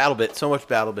 BattleBit, so much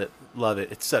BattleBit. Love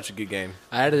it. It's such a good game.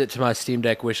 I added it to my Steam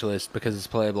Deck wish list because it's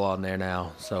playable on there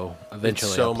now. So eventually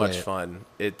It's so I'll play much it. fun.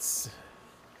 It's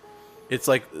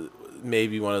like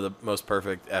maybe one of the most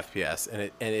perfect FPS,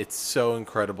 and it's so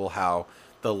incredible how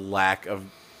the lack of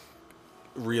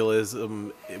realism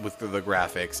with the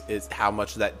graphics is how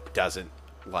much that doesn't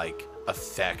like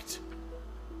affect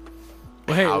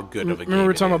Well, hey, how good of a game remember we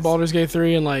were it talking is. about Baldur's Gate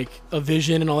 3 and like a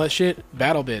vision and all that shit?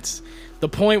 Battle bits. The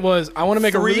point was, I want to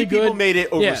make a really people good. made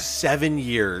it over Yeah. 7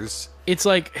 years. It's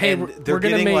like, hey, And they're we're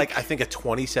gonna getting make like I think a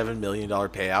 $27 million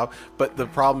payout, but the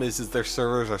problem is their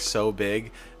servers are so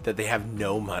big that they have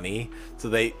no money. So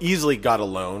they easily got a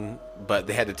loan, but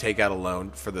they had to take out a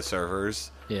loan for the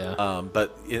servers. Yeah.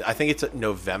 But I think it's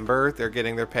November they're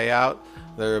getting their payout.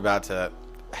 They're about to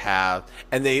have,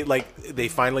 and they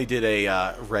finally did a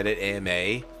Reddit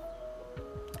AMA,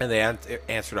 and they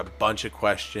answered a bunch of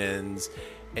questions.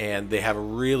 And they have a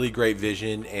really great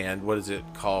vision and what is it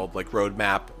called? Like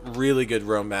roadmap, really good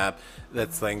roadmap.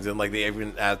 That's things, and like they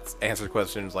even answered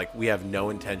questions like, we have no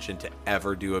intention to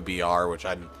ever do a BR, which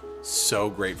I'm so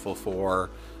grateful for.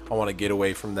 I want to get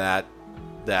away from that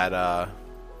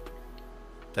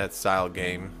style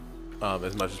game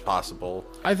as much as possible.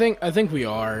 I think we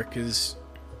are because.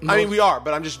 I mean, we are,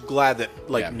 but I'm just glad that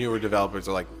like Yeah. newer developers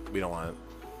are like, we don't want it.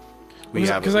 We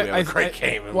Because have a great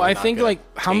game. and Well, we're I not think gonna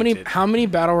like how taint many it. how many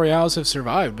battle royales have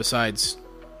survived besides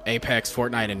Apex,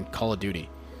 Fortnite, and Call of Duty?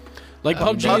 Like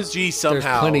PUBG is PUBG somehow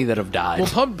There's plenty that have died.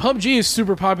 well, PUBG is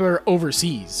super popular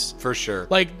overseas. for sure.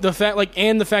 Like the fact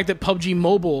that PUBG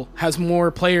Mobile has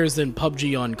more players than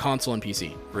PUBG on console and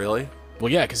PC. Really?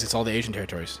 Well, yeah, because it's all the Asian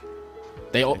territories.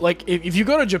 They all, like if you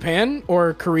go to Japan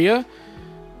or Korea,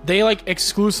 they like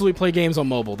exclusively play games on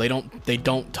mobile. They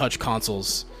don't touch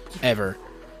consoles ever,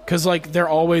 because like they're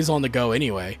always on the go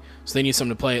anyway. So they need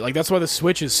something to play. Like that's why the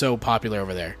Switch is so popular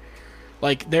over there.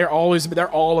 Like they're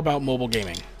all about mobile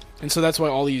gaming, and so that's why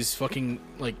all these fucking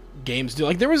like games do.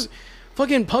 Like there was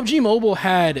fucking PUBG Mobile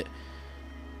had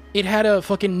a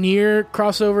fucking Nier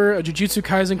crossover, a Jujutsu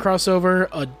Kaisen crossover,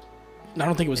 I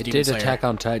don't think it was It Demon did Slayer. Attack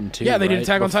on Titan too. Yeah, they did right?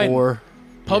 Attack on Titan. Before-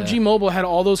 PUBG yeah. Mobile had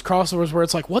all those crossovers where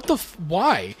it's like, what the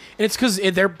why? And it's because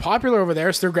they're popular over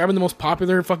there, so they're grabbing the most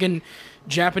popular fucking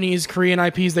Japanese, Korean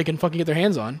IPs they can fucking get their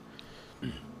hands on.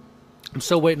 I'm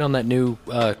still waiting on that new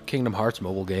Kingdom Hearts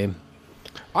mobile game.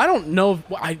 I don't know.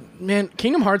 Man,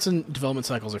 Kingdom Hearts and development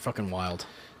cycles are fucking wild.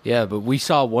 Yeah, but we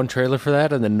saw one trailer for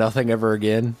that and then nothing ever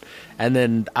again. And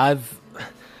then I've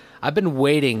been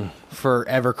waiting for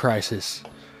Ever Crisis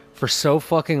for so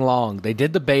fucking long. They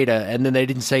did the beta and then they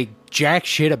didn't say jack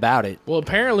shit about it. Well,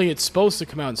 apparently it's supposed to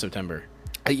come out in September.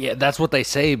 Yeah, that's what they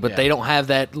say, but Yeah. they don't have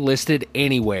that listed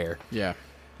anywhere. Yeah.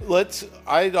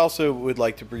 I also would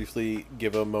like to briefly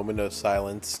give a moment of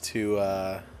silence to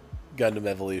Gundam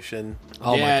Evolution.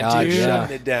 Oh Yeah, my god, dude. yeah.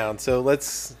 Shutting it down. So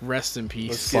let's Rest in peace.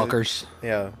 Let's get it. Fuckers.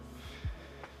 yeah.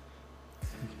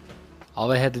 All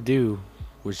they had to do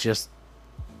was just,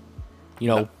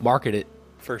 market it,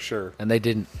 For sure. and they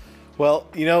didn't. Well,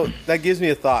 that gives me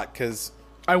a thought, because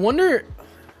I wonder.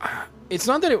 It's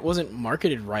not that it wasn't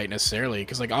marketed right necessarily,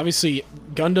 because like obviously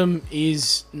Gundam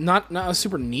is not a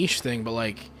super niche thing, but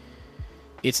like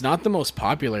it's not the most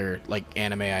popular like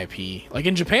anime IP. Like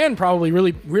in Japan, probably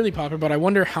really really popular, but I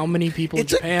wonder how many people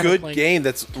it's in Japan a good are playing. game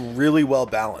that's really well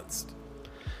balanced.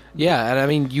 Yeah, and I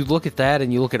mean, you look at that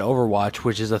and you look at Overwatch,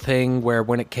 which is a thing where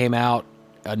when it came out,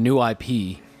 a new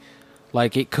IP,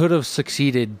 like it could have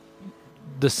succeeded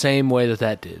the same way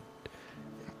that did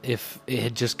if it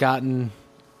had just gotten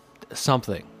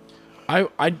something. I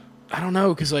don't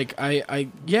know, because like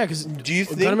because Do you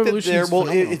think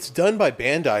that it's done by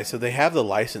Bandai, so they have the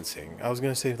licensing? I was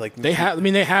going to say like they have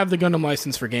the Gundam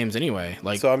license for games anyway.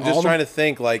 Like so I'm just trying to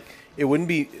think like it wouldn't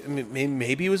be. I mean,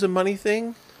 maybe it was a money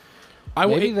thing.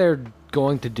 Maybe they're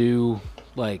going to do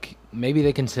like maybe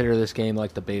they consider this game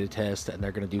like the beta test, and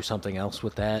they're going to do something else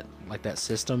with that, like that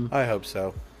system. I hope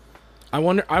so. I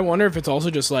wonder if it's also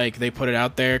just like they put it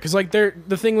out there because like the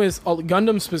thing with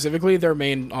Gundam specifically, their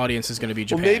main audience is going to be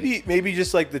Japan. Well, maybe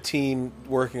just like the team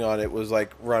working on it was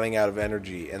like running out of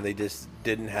energy, and they just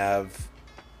didn't have.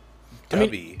 I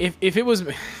mean, if it was,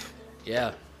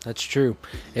 Yeah, that's true.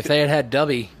 If they had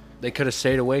Dubby, they could have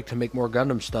stayed awake to make more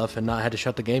Gundam stuff and not had to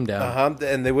shut the game down.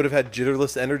 And they would have had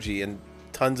jitterless energy and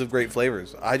tons of great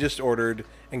flavors. I just ordered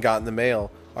and got in the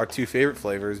mail our two favorite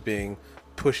flavors being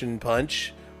Push and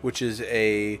Punch, which is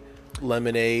a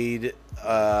lemonade, Like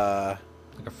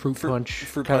a fruit punch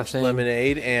kind of thing.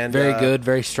 lemonade, and Very good,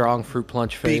 very strong fruit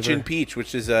punch flavor. Peach and Peach,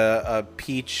 which is a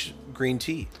peach green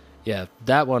tea. Yeah,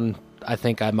 that one I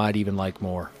think I might even like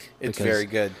more. It's because very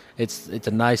good. It's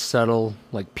a nice subtle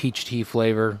like peach tea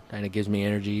flavor, and it gives me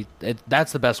energy.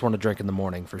 That's the best one to drink in the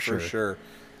morning for sure. For sure.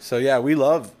 So yeah, we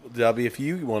love Dubby. If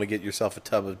you want to get yourself a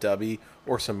tub of Dubby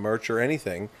or some merch or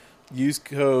anything, use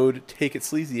code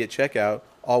TakeItSleazy at checkout,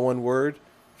 all one word,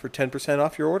 for 10%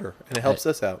 off your order, and it helps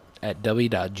us out. At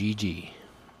w.gg.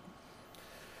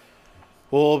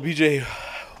 Well, BJ,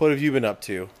 what have you been up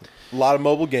to? A lot of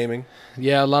mobile gaming.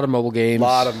 Yeah, a lot of mobile games. A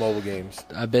lot of mobile games.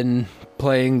 I've been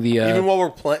playing the... Even while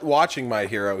we're watching My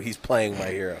Hero, he's playing My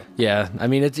Hero. Yeah, I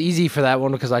mean, it's easy for that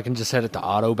one because I can just set it to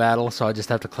auto battle, so I just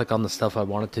have to click on the stuff I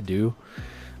want it to do.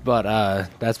 But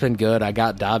that's been good. I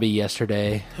got Dobby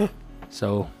yesterday,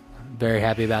 so I'm very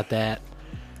happy about that.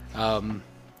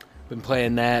 Been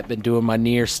playing that, been doing my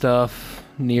Nier stuff.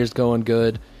 Nier's going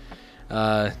good.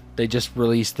 They just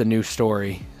released the new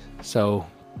story, so...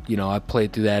 I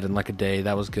played through that in like a day.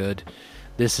 That was good.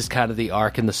 This is kind of the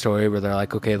arc in the story where they're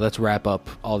like, okay, let's wrap up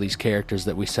all these characters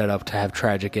that we set up to have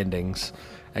tragic endings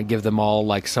and give them all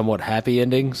like somewhat happy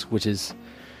endings, which is,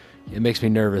 it makes me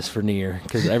nervous for Nier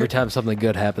because every time something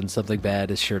good happens, something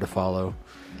bad is sure to follow.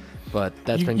 But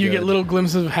that's been good. You get little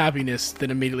glimpses of happiness,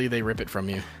 then immediately they rip it from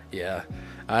you. Yeah.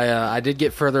 I did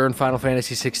get further in Final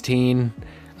Fantasy 16.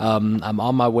 I'm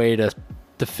on my way to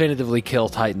definitively kill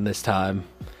Titan this time.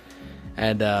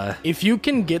 And if you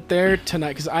can get there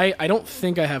tonight, because I don't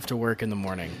think I have to work in the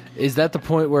morning. Is that the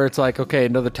point where it's like, okay,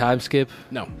 another time skip?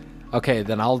 No. Okay,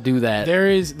 then I'll do that. There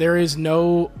is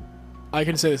no... I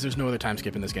can say this, there's no other time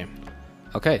skip in this game.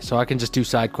 Okay, so I can just do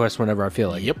side quests whenever I feel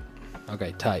like Yep. it.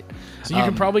 Okay, tight. So you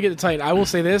can probably get the Titan. I will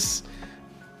say this.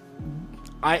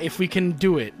 If we can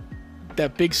do it,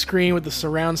 that big screen with the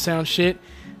surround sound shit,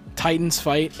 Titans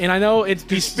fight. And I know it's...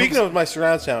 Dude, speaking of my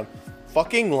surround sound...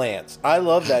 Fucking Lance. I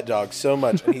love that dog so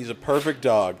much, and he's a perfect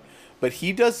dog. But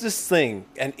he does this thing,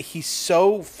 and he's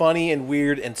so funny and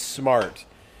weird and smart.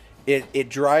 It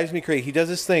drives me crazy. He does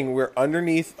this thing where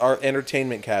underneath our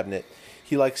entertainment cabinet,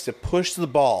 he likes to push the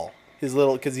ball. His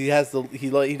little, because he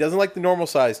doesn't like the normal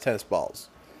size tennis balls.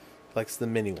 He likes the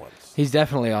mini ones. He's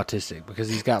definitely autistic because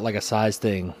he's got like a size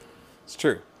thing. It's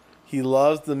true. He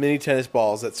loves the mini tennis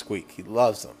balls that squeak. He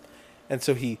loves them. And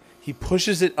so he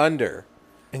pushes it under.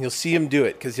 And you'll see him do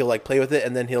it because he'll like play with it,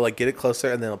 and then he'll like get it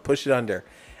closer, and then he'll push it under,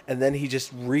 and then he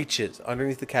just reaches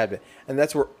underneath the cabinet, and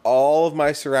that's where all of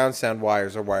my surround sound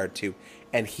wires are wired to,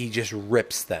 and he just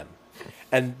rips them.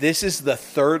 And this is the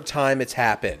third time it's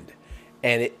happened,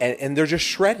 and they're just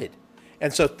shredded.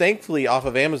 And so thankfully, off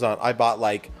of Amazon, I bought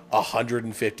like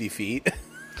 150 feet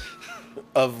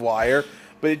of wire,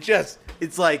 but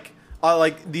it's like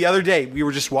the other day we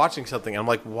were just watching something. And I'm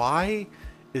like, why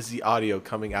is the audio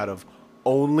coming out of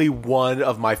only one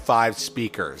of my 5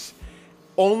 speakers?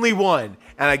 Only one.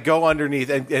 And I go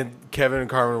underneath, and Kevin and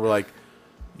Carmen were like,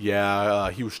 yeah,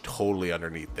 he was totally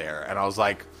underneath there. And I was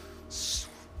like,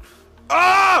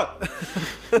 ah!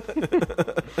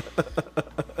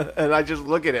 And I just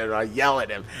look at him, and I yell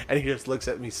at him, and he just looks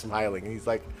at me smiling, and he's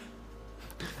like,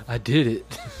 I did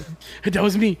it. That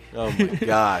was me. Oh my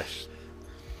gosh,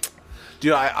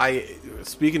 dude! I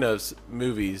speaking of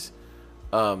movies,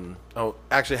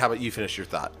 actually, how about you finish your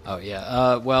thought? Oh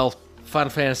yeah. Well, Final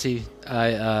Fantasy.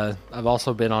 I've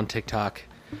also been on TikTok,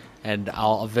 and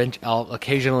I'll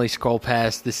occasionally scroll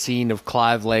past the scene of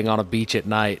Clive laying on a beach at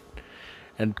night,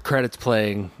 and credits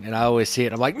playing, and I always see it.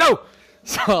 And I'm like, no.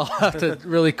 So I'll have to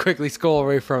really quickly scroll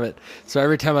away from it. So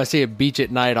every time I see a beach at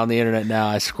night on the internet now,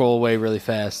 I scroll away really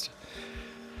fast.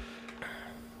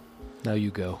 Now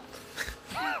you go.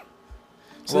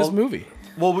 So this movie.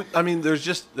 Well, I mean, there's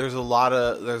a lot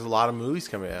of movies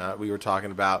coming out. We were talking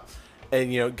about,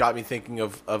 and it got me thinking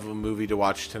of a movie to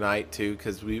watch tonight too,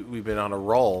 because we've been on a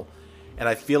roll, and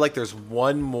I feel like there's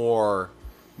one more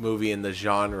movie in the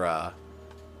genre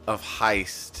of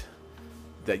heist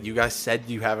that you guys said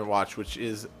you haven't watched, which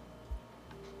is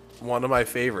one of my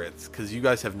favorites, because you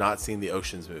guys have not seen the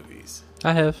Ocean's movies.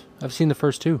 I have. I've seen the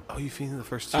first two. Oh, you've seen the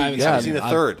first two? I You haven't haven't seen the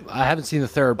third? I haven't seen the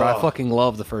third, but Oh. I fucking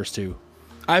love the first two.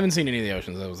 I haven't seen any of the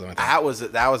Oceans. That was the only thing. That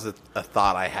was a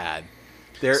thought I had.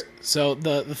 There. So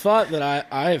the thought that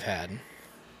I've had,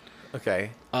 Okay.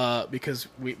 because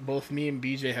both me and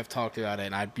BJ have talked about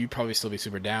it, and you'd probably still be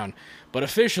super down. But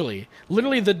officially,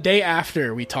 literally the day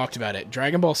after we talked about it,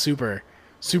 Dragon Ball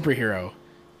Superhero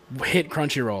hit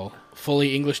Crunchyroll,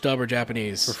 fully English dub or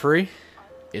Japanese. For free?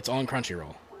 It's on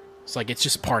Crunchyroll. It's like it's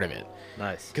just part of it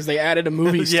Nice. because they added a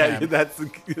movies Yeah, tab. that's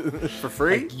for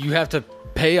free. You have to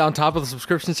pay on top of the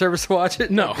subscription service to watch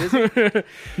it? No,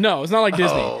 no, it's not like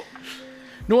Disney. Oh.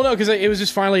 No, because it was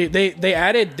just finally they've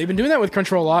been doing that with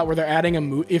Crunchyroll a lot, where they're adding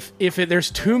a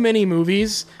there's too many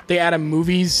movies, they add a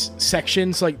movies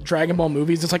section. So like Dragon Ball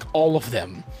movies, it's like all of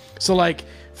them. So like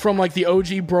from like the OG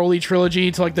Broly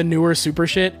trilogy to like the newer Super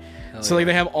shit. So like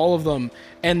they have all of them,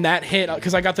 and that hit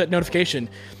because I got that notification,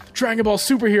 Dragon Ball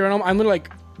Superhero, and I'm literally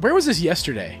like, where was this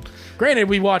yesterday? Granted,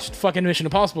 we watched fucking Mission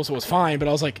Impossible, so it was fine, but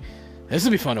I was like, this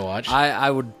would be fun to watch. I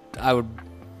would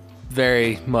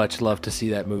very much love to see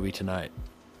that movie tonight.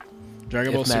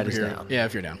 Dragon Ball if Matt is Superhero. down. Yeah,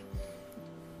 if you're down.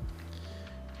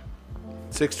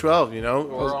 6:12.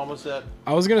 We're almost at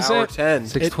I was gonna say hour 10.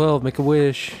 612, make a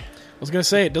wish. I was gonna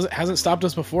say it hasn't stopped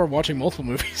us before watching multiple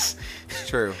movies. It's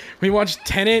true. We watched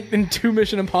Tenet and 2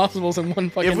 Mission Impossibles in one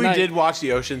fucking If we night. did watch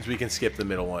the Oceans, we can skip the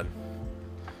middle one.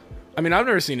 I mean, I've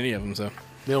never seen any of them, so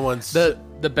Middle one's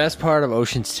The best part of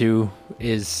Oceans 2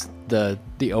 is the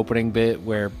opening bit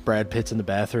where Brad Pitt's in the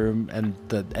bathroom and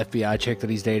the FBI chick that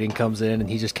he's dating comes in and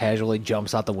he just casually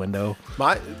jumps out the window.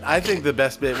 I think the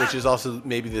best bit, which is also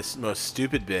maybe the most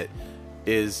stupid bit,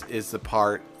 is the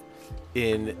part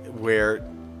in where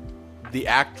the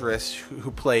actress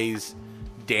who plays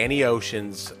Danny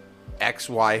Ocean's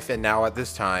ex-wife and now at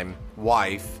this time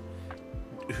wife,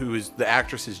 who is the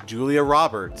actress is Julia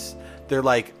Roberts. They're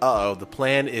like, uh-oh, the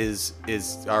plan is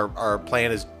our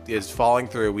plan is falling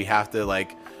through. We have to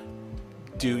like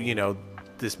do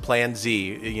this plan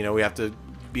Z. We have to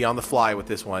be on the fly with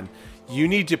this one. You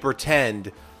need to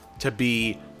pretend to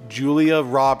be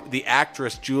the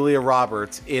actress Julia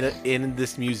Roberts in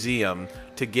this museum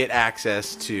to get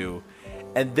access to,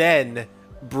 and then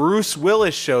Bruce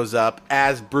Willis shows up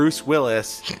as Bruce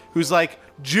Willis, who's like,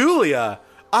 Julia,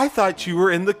 I thought you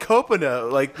were in the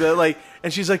Copano,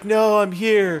 and she's like, no, I'm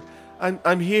here,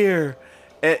 I'm here,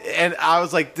 and I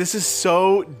was like, this is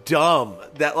so dumb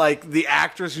that like the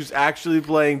actress who's actually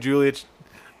playing Julia,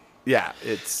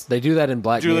 it's They do that in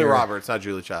Black Julia Mirror. Roberts, not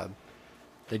Julia Child.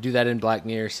 They do that in Black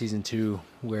Mirror season 2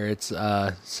 where it's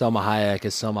Selma Hayek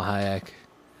is Selma Hayek.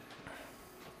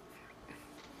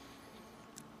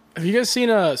 have you guys seen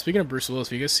speaking of Bruce Willis,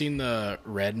 have you guys seen the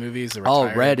Red movies? The Oh,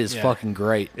 Retired? Red is Yeah. fucking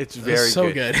great. It's very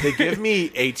so good. good. They give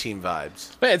me 18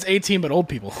 vibes. But it's 18 but old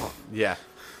people. Yeah.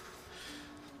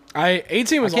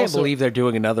 18 I was can't also believe they're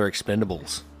doing another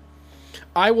Expendables.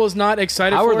 I was not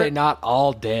excited How for are they it. not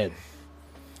all dead?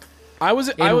 I was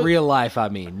In real life, I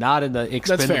mean, not in the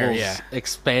Expendables fair, yeah.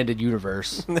 expanded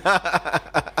universe.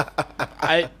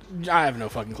 I have no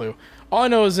fucking clue. All I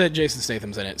know is that Jason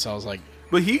Statham's in it, so I was like,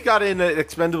 But he got in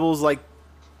Expendables like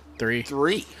 3.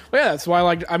 3. Well, yeah, that's why I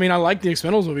like the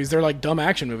Expendables movies. They're like dumb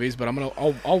action movies, but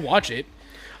I'll watch it.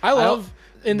 I love.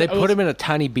 They put him in a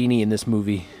tiny beanie in this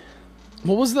movie.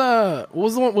 What was the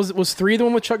one? Was 3 the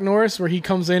one with Chuck Norris where he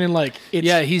comes in and like it's,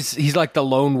 Yeah, he's like the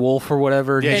lone wolf or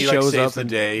whatever. Yeah, he he shows saves up the and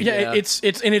day. yeah, it's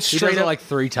he straight does it up like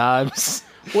 3 times.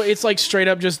 well, it's like straight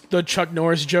up just the Chuck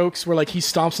Norris jokes where like he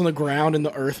stomps on the ground and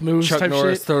the earth moves Chuck type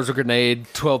Norris shit. throws a grenade,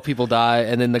 12 people die,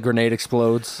 and then the grenade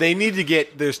explodes. They need to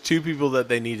there's 2 people that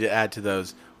they need to add to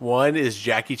those. One is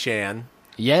Jackie Chan,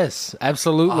 Yes,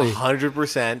 absolutely.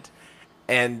 100%,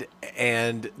 and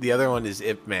the other one is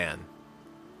Ip Man.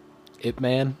 Ip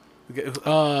Man.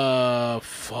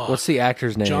 Fuck. What's the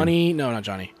actor's name? Johnny? No, not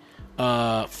Johnny.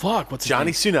 Fuck. What's his Johnny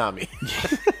name? Tsunami.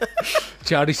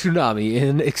 Johnny Tsunami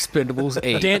in Expendables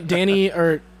 8. Danny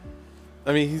or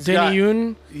I mean, he's Danny got...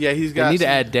 Yoon? Yeah, he's got... They need to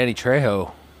some- add Danny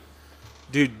Trejo.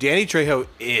 Dude, Danny Trejo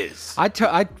is I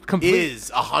completely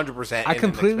 100%. I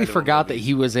completely forgot that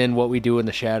he was in What We Do in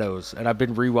the Shadows, and I've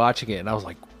been rewatching it, and I was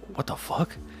like, what the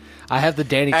fuck? I have the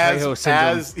Danny Trejo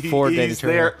syndrome for Danny he's Trejo.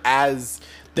 there as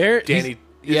There, Danny.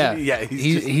 Yeah, yeah.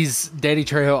 He's Danny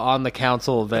Trejo on the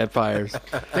Council of Vampires.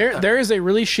 there is a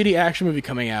really shitty action movie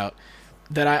coming out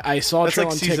that I saw a That's trailer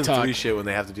like on season TikTok. 3 shit when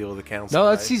they have to deal with the council. No,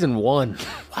 that's right? season 1.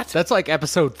 What? That's like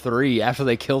episode 3 after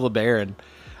they kill the Baron.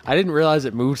 I didn't realize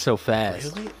it moved so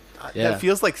fast. Really? Yeah. That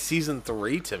feels like season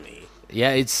 3 to me.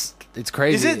 Yeah, it's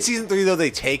crazy. Is it season 3 though?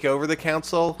 They take over the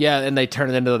council. Yeah, and they turn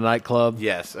it into the nightclub.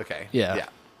 Yes. Okay. Yeah.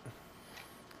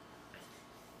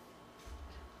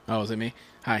 Oh, is it me?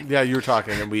 Hi. Yeah, you were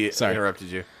talking and we Sorry. interrupted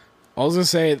you. I was gonna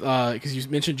say because you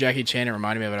mentioned Jackie Chan, it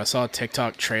reminded me of it. I saw a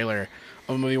TikTok trailer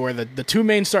of a movie where the two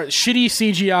main stars, shitty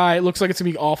CGI, it looks like it's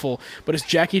gonna be awful, but it's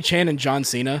Jackie Chan and John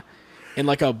Cena in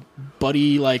like a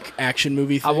buddy like action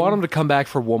movie thing. I want them to come back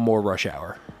for one more Rush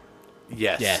Hour.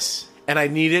 Yes. Yes. And I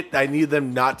need it. I need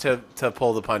them not to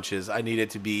pull the punches. I need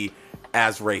it to be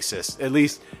as racist. At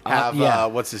least have yeah.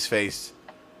 what's his face,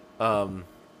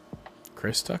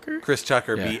 Chris Tucker. Chris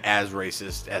Tucker, Yeah. be as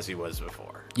racist as he was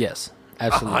before. Yes,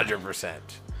 absolutely. 100%.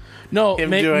 No, Him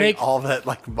make doing make all that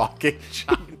like mocking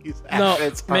Chinese no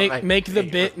accents. are my make the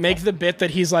bit favorite make the bit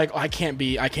that he's like, oh, I can't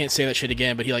say that shit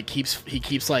again, but he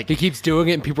keeps like He keeps doing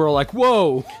it, and people are like,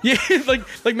 "Whoa!" yeah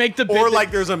like make the bit Or that-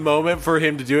 like there's a moment for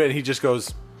him to do it and he just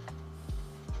goes,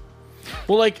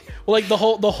 well like the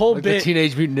whole Like the bit.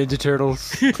 Teenage Mutant Ninja Turtles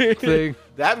thing.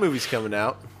 that movie's coming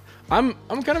out. I'm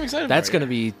kind of excited. That's for it. gonna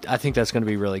be. I think that's gonna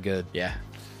be really good. Yeah.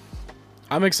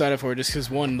 I'm excited for it just because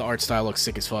one, the art style looks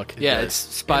sick as fuck. Yeah, it's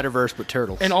Spider Verse with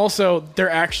turtles. And also, they're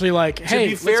actually like, hey,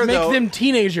 be fair, let's make though- them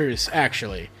teenagers,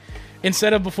 actually.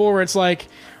 Instead of before where it's like,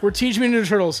 we're Teenage Mutant Ninja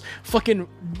Turtles. Fucking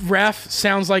Raph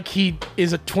sounds like he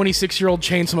is a 26-year-old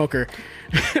chain smoker.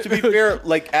 To be fair,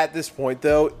 like at this point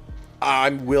though,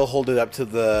 I will hold it up to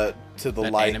the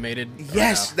light. Animated.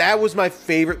 Yes, that was my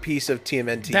favorite piece of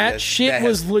TMNT. That shit that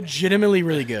was has- legitimately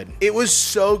really good. It was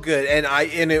so good, and I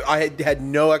had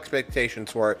no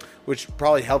expectations for it, which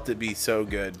probably helped it be so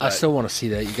good. I but still want to see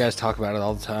that. You guys talk about it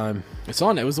all the time. It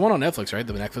was the one on Netflix, right?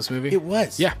 The Netflix movie? it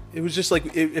was. Yeah. It was just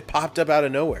like it popped up out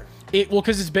of nowhere.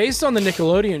 Because it's based on the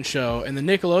Nickelodeon show, and the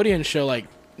Nickelodeon show, like,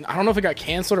 I don't know if it got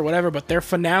canceled or whatever, but their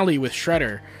finale with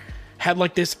Shredder had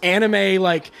like this anime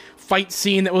like fight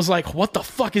scene that was like, what the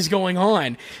fuck is going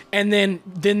on? And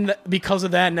then because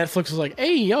of that, Netflix was like,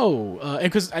 hey yo, and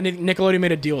because I think Nickelodeon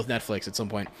made a deal with Netflix at some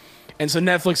point, and so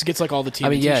Netflix gets like all the TV. I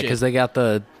mean, yeah, shit. because they got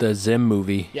the Zim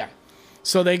movie. Yeah.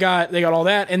 So they got all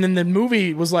that, and then the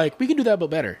movie was like, we can do that but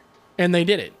better, and they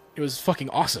did it. It was fucking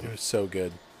awesome. It was so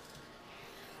good.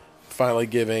 Finally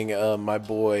giving my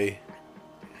boy,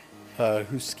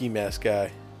 who's Ski Mask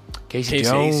guy? Casey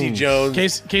Casey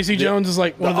Jones. Casey Jones is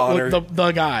like one the of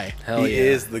the guy. Hell he yeah.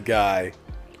 is the guy.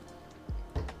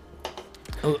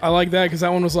 I like that because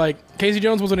that one was like Casey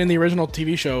Jones wasn't in the original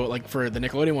TV show like for the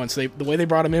Nickelodeon one. So the way they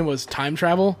brought him in was time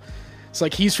travel. It's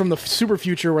like he's from the super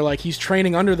future where like he's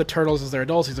training under the turtles as they're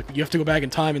adults. He's like, you have to go back in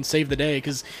time and save the day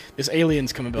because this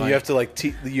alien's coming by. You have to like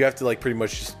you have to like pretty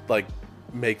much just like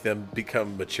make them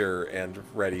become mature and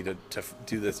ready to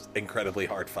do this incredibly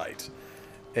hard fight.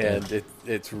 And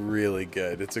it's really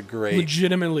good. It's a great.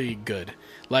 legitimately good.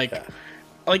 Like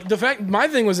the fact my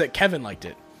thing was that Kevin liked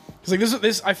it. Because like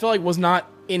this I feel like was not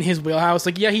in his wheelhouse.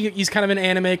 Like yeah, he's kind of in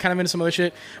anime, kind of into some other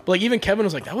shit. But like even Kevin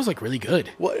was like, that was like really good.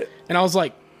 What? And I was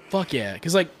like, fuck yeah.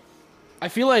 Because like I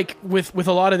feel like with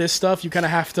a lot of this stuff, you kind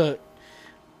of have to.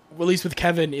 At least with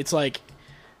Kevin, it's like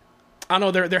I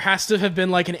don't know. There has to have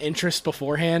been like an interest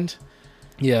beforehand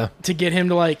Yeah. to get him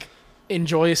to like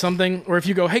enjoy something. Or if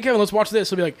you go, hey Kevin, let's watch this,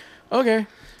 he'll be like, okay.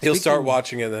 He'll start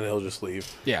watching it and then he'll just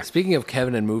leave. Yeah. Speaking of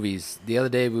Kevin and movies, the other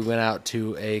day we went out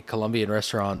to a Colombian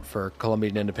restaurant for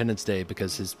Colombian Independence Day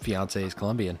because his fiance is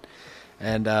Colombian.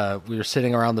 And we were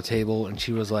sitting around the table and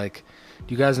she was like,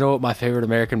 do you guys know what my favorite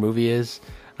American movie is?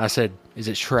 I said, is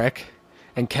it Shrek?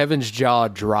 And Kevin's jaw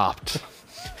dropped.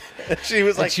 She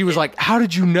was And she was like, how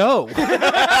did you know? And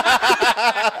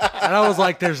I was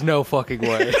like, there's no fucking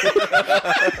way.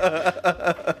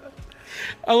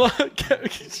 I love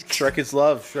Shrek is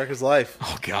love. Shrek is life.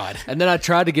 Oh God. And then I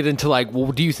tried to get into like,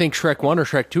 well, do you think Shrek 1 or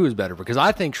Shrek 2 is better? Because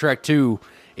I think Shrek 2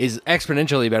 is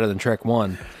exponentially better than Shrek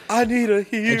 1. I need a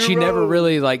hero. And she never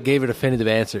really like gave a definitive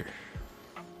answer.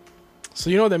 So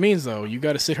you know what that means, though? You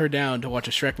got to sit her down to watch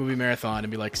a Shrek movie marathon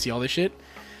and be like, see all this shit?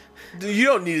 You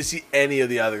don't need to see any of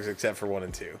the others except for 1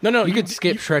 and 2. No, You could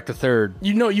skip Shrek the Third.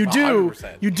 You know, you do.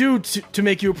 100%. You do to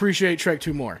make you appreciate Shrek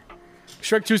 2 more.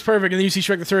 Shrek 2 is perfect, and then you see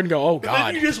Shrek the Third and go, oh, God.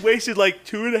 Then you just wasted like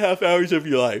 2.5 hours of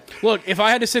your life. Look, if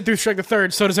I had to sit through Shrek the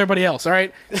Third, so does everybody else, all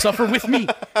right? Suffer with me.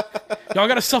 Y'all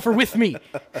got to suffer with me.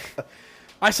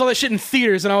 I saw that shit in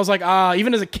theaters, and I was like,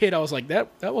 even as a kid, I was like, that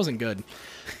wasn't good.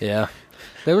 Yeah.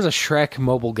 There was a Shrek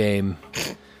mobile game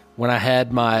when I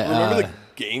had my... Remember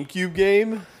the GameCube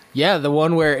game? Yeah, the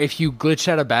one where if you glitched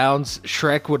out of bounds,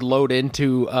 Shrek would load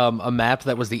into a map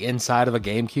that was the inside of a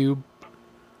GameCube.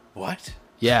 What?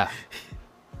 Yeah.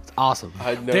 It's awesome.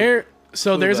 I know.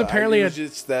 There's apparently it was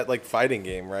just that like fighting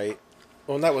game, right?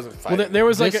 Well, that wasn't fighting. Well, there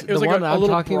was like This- it was the like one a I'm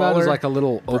little talking about is brawler. like a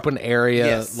little open area,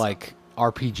 Yes. like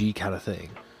RPG kind of thing.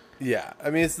 Yeah, I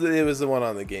mean, it was the one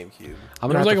on the GameCube. I'm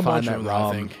There gonna was have like to a bunch find that of them, I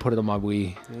ROM, think. put it on my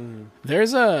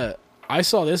Wii. I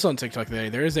saw this on TikTok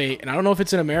today. And I don't know if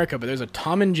it's in America, but there's a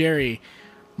Tom and Jerry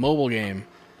mobile game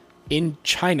in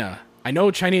China. I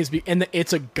know Chinese, and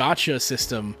it's a gotcha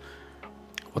system.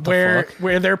 What the fuck?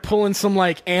 Where they're pulling some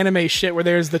like anime shit where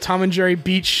there's the Tom and Jerry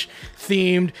beach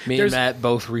themed. Me there's, and Matt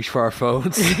both reach for our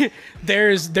phones.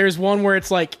 there's one where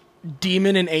it's like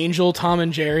demon and angel Tom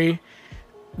and Jerry.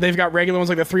 They've got regular ones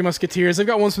like the Three Musketeers. They've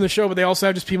got ones from the show, but they also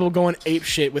have just people going ape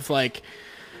shit with like,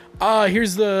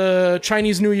 here's the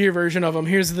Chinese New Year version of them.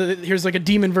 Here's like a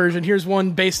demon version. Here's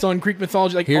one based on Greek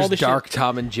mythology. Like Here's all this Dark shit.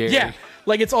 Tom and Jerry. Yeah,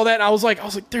 like it's all that. And I was like,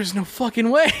 there's no fucking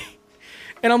way.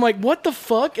 And I'm like, what the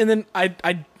fuck? And then I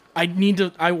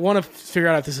want to figure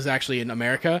out if this is actually in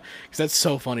America because that's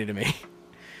so funny to me.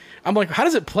 I'm like, how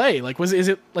does it play? Like, is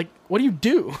it like, what do you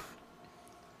do?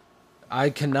 I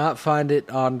cannot find it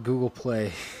on Google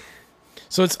Play.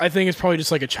 So I think it's probably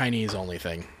just like a Chinese only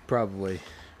thing, Probably.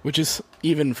 which is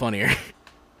even funnier.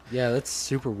 Yeah, that's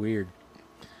super weird.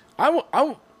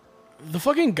 The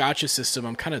fucking gotcha system,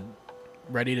 I'm kind of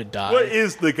ready to die. What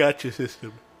is the gotcha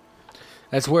system?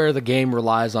 That's where the game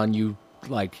relies on you,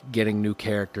 like, getting new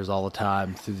characters all the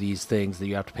time through these things that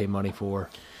you have to pay money for.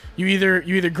 You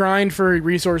either grind for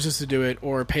resources to do it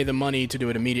or pay the money to do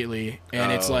it immediately.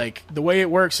 And it's like the way it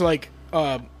works, like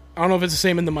I don't know if it's the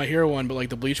same in the My Hero one, but like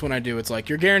the Bleach one I do, it's like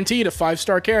you're guaranteed a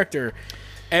 5-star character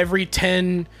every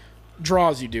 10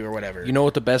 draws you do or whatever. You know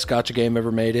what the best gacha game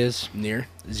ever made is? Near?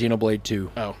 Xenoblade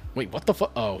 2. Oh, wait, what the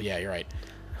fuck? Oh, yeah, you're right.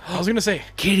 I was gonna say,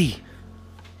 Kitty!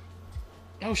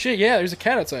 oh shit, yeah, there's a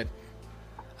cat outside.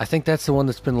 I think that's the one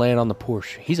that's been laying on the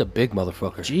Porsche. He's a big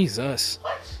motherfucker. Jesus.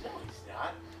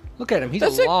 Look at him. He's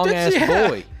That's a like- long-ass yeah.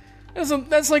 boy.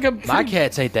 That's like a My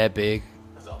cats ain't that big.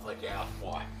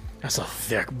 That's a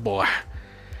thick boy.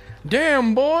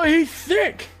 Damn, boy, he's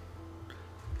thick.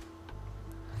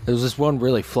 There was this one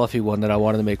really fluffy one that I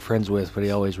wanted to make friends with, but he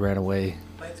always ran away.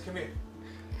 Lance, come here.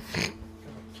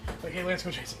 Like, hey, Lance, go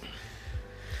chase him.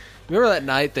 Remember that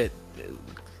night that...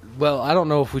 Well, I don't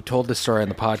know if we told this story on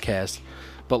the podcast,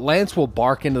 but Lance will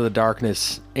bark into the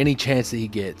darkness any chance that he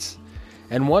gets.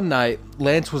 And one night,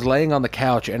 Lance was laying on the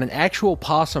couch, and an actual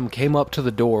possum came up to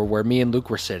the door where me and Luke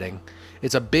were sitting.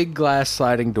 It's a big glass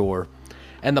sliding door.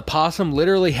 And the possum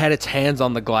literally had its hands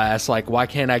on the glass, like, why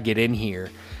can't I get in here?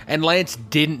 And Lance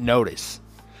didn't notice.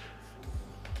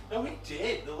 No, he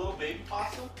did. The little baby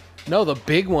possum. No, the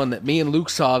big one that me and Luke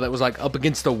saw that was, like, up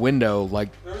against the window, like...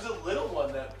 There was a little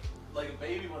one that, like a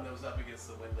baby one that was up against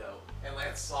the window, and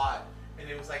Lance saw it, and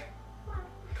it was like,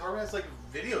 Carmen has like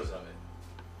videos of it.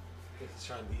 He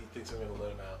thinks I'm gonna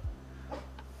let him out.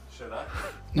 Should I?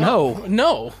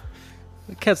 No.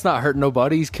 The cat's not hurting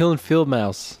nobody. He's killing field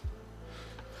mouse.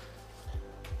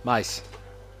 Mice.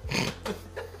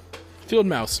 Field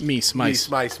mouse, mice.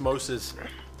 Mice, Moses.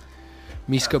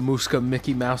 Miska, Muska,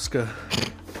 Mickey Mouska.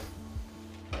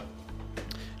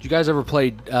 Did you guys ever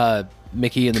play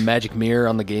Mickey and the Magic Mirror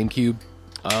on the GameCube?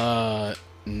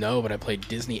 No, but I played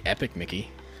Disney Epic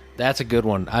Mickey. That's a good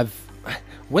one.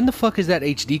 When the fuck is that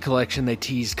HD collection they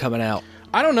teased coming out?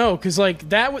 I don't know, cause like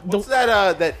that. What's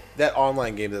that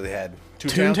online game that they had?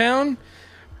 Toontown?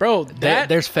 Bro,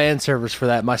 There's fan service for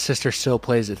that. My sister still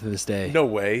plays it to this day. No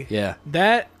way. Yeah.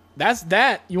 that's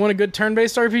that. You want a good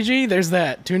turn-based RPG? There's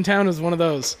that. Toontown is one of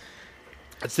those.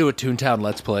 Let's do a Toontown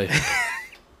Let's Play.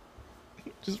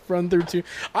 Just run through two.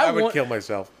 I would kill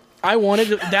myself. I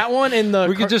wanted that one in the.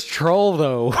 We could just troll,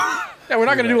 though. Yeah, we're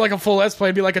not gonna do like a full Let's Play.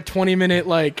 It'd be like a 20-minute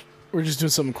like. We're just doing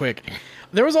something quick.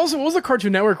 There was also, what was the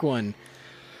Cartoon Network one?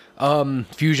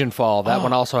 Fusion Fall. That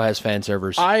one also has fan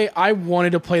servers. I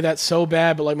wanted to play that so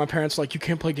bad, but like my parents were like, you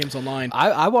can't play games online.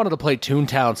 I wanted to play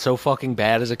Toontown so fucking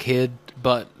bad as a kid,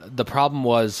 but the problem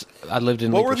was I lived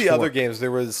in What were Lincoln the Fort. other games?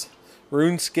 There was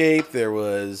RuneScape. There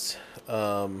was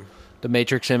The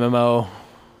Matrix MMO.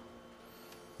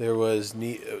 There was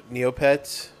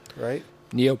Neopets, right?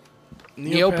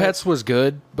 Neopets was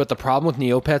good, but the problem with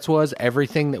Neopets was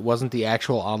everything that wasn't the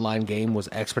actual online game was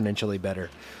exponentially better.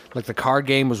 Like the card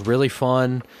game was really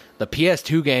fun. The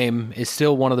PS2 game is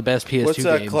still one of the best PS2 What's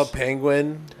games. Club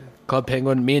Penguin? Club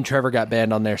Penguin. Me and Trevor got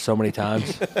banned on there so many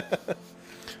times.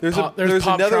 There's Pop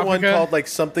another one Tropica. called like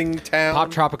something town.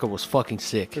 Pop Tropica was fucking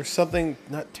sick. There's something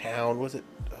not town. Was it?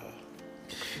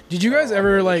 Did you guys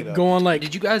ever look it like up. go on like?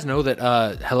 Did you guys know that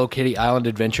Hello Kitty Island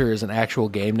Adventure is an actual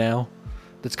game now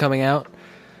that's coming out?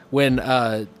 When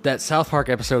that South Park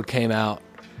episode came out,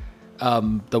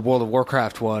 the World of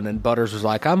Warcraft one, and Butters was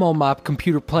like, I'm on my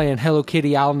computer playing Hello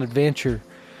Kitty Island Adventure.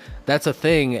 That's a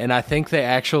thing, and I think they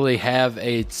actually have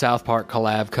a South Park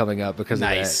collab coming up because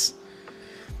Nice. of that.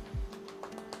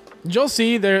 Did y'all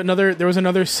see there was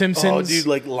another Simpsons? Oh, dude,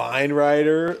 like Line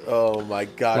Rider. Oh my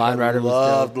god, Line Rider I was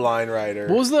loved dope. Line Rider.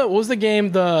 What was the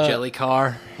game? The Jelly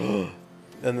Car. And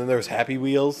then there was Happy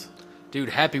Wheels. Dude,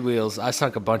 Happy Wheels, I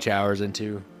sunk a bunch of hours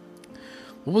into.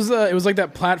 what was the? It was like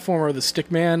that platformer, the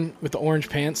Stickman with the orange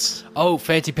pants. Oh,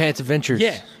 Fancy Pants Adventures.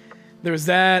 Yeah. There was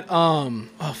that. Oh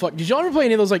fuck! Did y'all ever play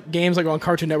any of those like games like on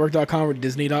CartoonNetwork.com or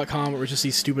Disney.com, where it's just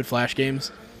these stupid Flash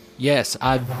games? Yes,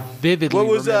 I vividly What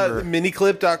was remember.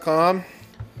 miniclip.com?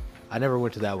 I never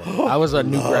went to that one. I was a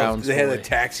Newgrounds They had boy. a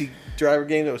taxi driver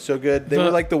game that was so good. They The- were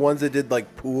like the ones that did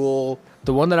like pool.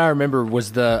 The one that I remember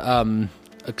was the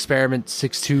Experiment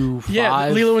 625. Yeah,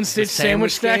 Lilo and the Stitch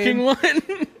sandwich stacking game. one.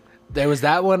 There was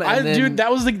that one. And then, Dude,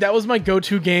 that was my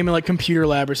go-to game in like computer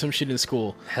lab or some shit in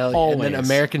school. hell yeah. Always. And then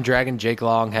American Dragon Jake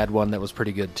Long had one that was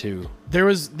pretty good too. There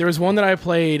was one that I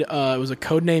played. It was a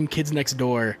codename Kids Next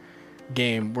Door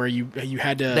game where you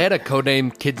had to. They had a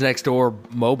codename Kids Next Door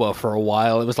MOBA for a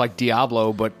while. It was like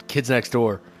Diablo, but Kids Next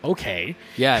Door. Okay.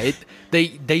 Yeah,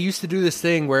 they used to do this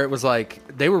thing where it was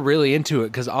like they were really into it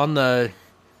because on the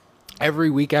every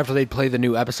week after they'd play the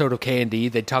new episode of K&D,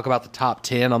 they'd talk about the top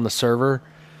 10 on the server,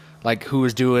 like who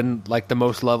was doing like the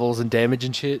most levels and damage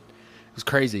and shit. It was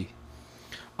crazy.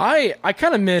 I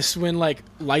kind of miss when like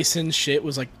licensed shit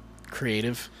was like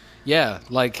creative. Yeah,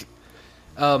 like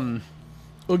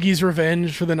Oogie's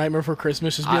Revenge for the Nightmare Before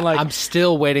Christmas just being like, I'm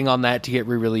still waiting on that to get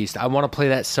re-released. I want to play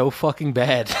that so fucking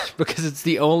bad because it's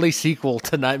the only sequel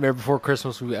to Nightmare Before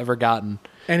Christmas we've ever gotten.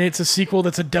 and it's a sequel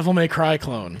that's a Devil May Cry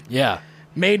clone Yeah.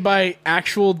 made by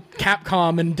actual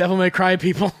Capcom and Devil May Cry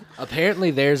people.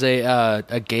 Apparently there's a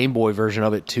Game Boy version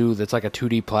of it too that's like a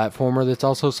 2D platformer that's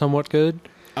also somewhat good.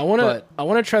 I want But-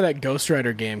 to try that Ghost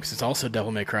Rider game because it's also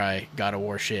Devil May Cry God of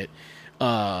War shit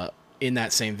in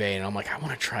that same vein. And I'm like, I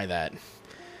want to try that.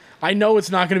 I know it's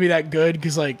not going to be that good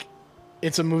because like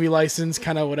it's a movie license,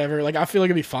 kind of whatever. Like I feel like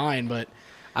it'd be fine, but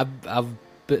I've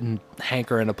been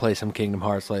hankering to play some Kingdom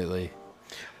Hearts lately.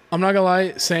 I'm not gonna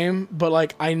lie, same. But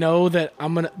like I know that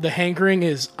the hankering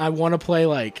is I want to play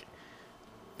like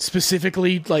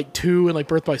specifically like 2 and like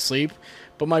Birth by Sleep.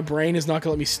 But my brain is not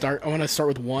gonna let me start. I want to start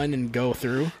with 1 and go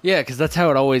through. Yeah, because that's how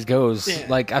it always goes. Yeah.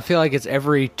 Like I feel like it's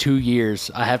every 2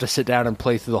 years I have to sit down and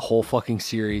play through the whole fucking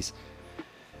series.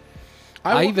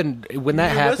 I even when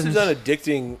that You happens, must have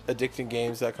done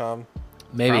addictinggames.com.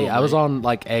 maybe I was Probably. on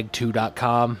like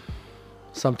egg2.com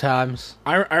sometimes.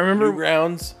 I remember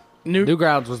Newgrounds.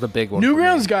 Newgrounds was the big one. for me.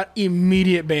 Newgrounds got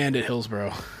immediate banned at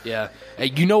Hillsborough. Yeah, hey,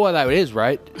 you know why that is,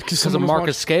 right? Because of someone was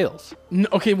Marcus Scales.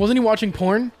 Okay, wasn't he watching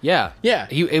porn? Yeah, Yeah.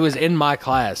 It was in my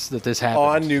class that this happened.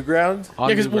 On Newgrounds? On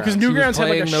Yeah, because He was Newgrounds had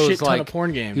like a playing shit ton like, of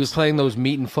porn games. He was playing those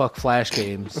meat and fuck flash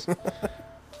games,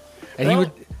 and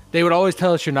they would always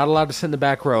tell us you're not allowed to sit in the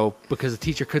back row because the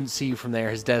teacher couldn't see you from there.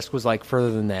 His desk was like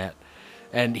further than that,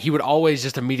 and he would always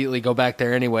just immediately go back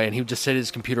there anyway, and he would just sit at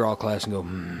his computer all class and go.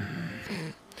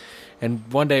 And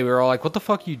one day we were all like, "What the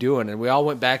fuck are you doing?" And we all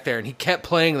went back there, and he kept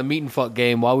playing the meat and fuck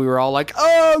game while we were all like,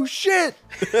 "Oh shit,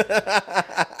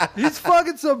 he's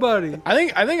fucking somebody." I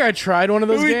think I tried one of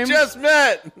those We games. just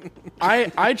met.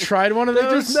 I tried one of They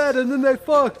those. just met and then they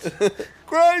fucked.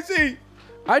 Crazy.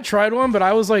 I tried one, but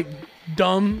I was like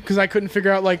dumb because I couldn't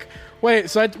figure out like,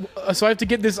 wait, so I have to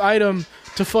get this item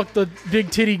to fuck the big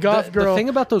titty goth girl. The thing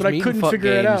about those but meat I couldn't and fuck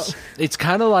figure it games, out. it's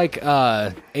kind of like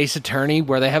Ace Attorney,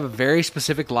 where they have a very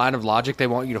specific line of logic they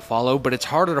want you to follow, but it's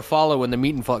harder to follow in the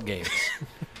meat and fuck games.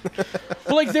 But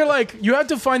like they're like, you have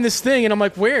to find this thing, and I'm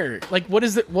like, where? Like, what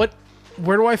is it? What?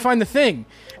 Where do I find the thing?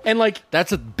 And like,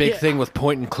 That's a big Yeah. thing with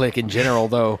point and click in general,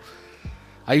 though.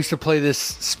 I used to play this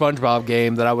SpongeBob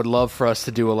game that I would love for us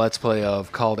to do a Let's Play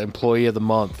of called Employee of the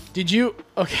Month. did you?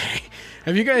 Okay,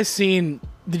 have you guys seen?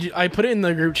 I put it in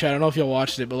the group chat. I don't know if y'all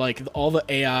watched it, but like all the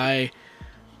AI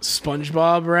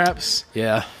SpongeBob raps.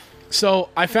 Yeah. So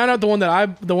I found out the one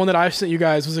that I sent you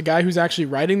guys was a guy who's actually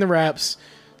writing the raps,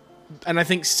 and I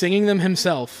think singing them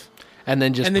himself, And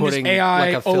then just and then putting just AI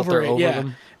like a filter over yeah.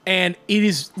 them. And it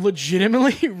is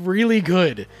legitimately really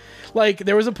good. Like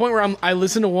there was a point where I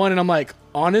listened to one and I'm like,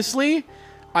 honestly,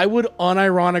 I would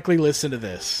unironically listen to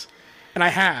this, and I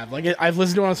have. Like I've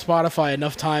listened to it on Spotify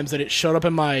enough times that it showed up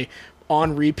in my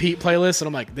on repeat playlist, and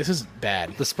I'm like, this is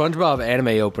bad. The SpongeBob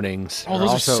anime openings Oh, are those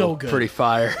are also so good. pretty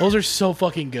fire. Those are so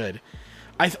fucking good.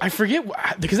 I forget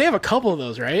because they have a couple of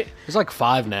those, right? There's like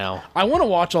 5 now. I want to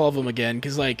watch all of them again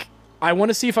because like I want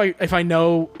to see if I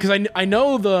know because I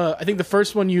know I think the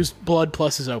first one used Blood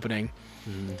Plus his opening.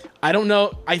 I don't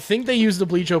know. I think they used the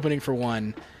Bleach opening for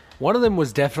one. One of them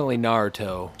was definitely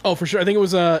Naruto. Oh, for sure. I think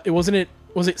was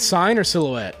it Sign or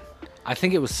Silhouette? I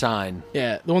think it was Sign.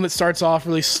 Yeah, the one that starts off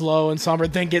really slow and somber,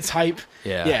 then gets hype.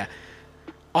 Yeah.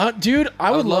 Yeah. Dude,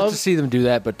 I would love to see them do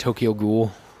that, but Tokyo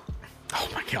Ghoul. Oh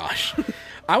my gosh.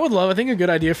 I think a good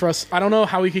idea for us. I don't know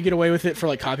how we could get away with it for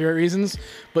like copyright reasons,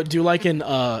 but do like an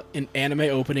anime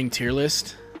opening tier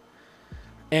list.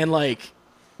 And like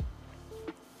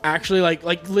actually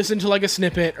like listen to like a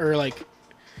snippet, or like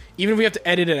even if we have to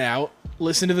edit it out,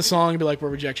 listen to the song and be like, where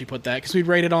would you actually put that? Because we'd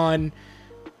rate it on.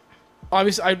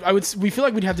 Obviously, we feel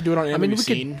like we'd have to do it on anime. I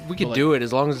mean, we could like, do it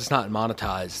as long as it's not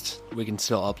monetized. We can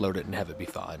still upload it and have it be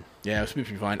fine. Yeah, it would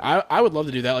be fine. I would love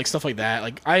to do that, like stuff like that.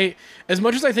 Like as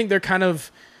much as I think they're kind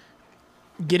of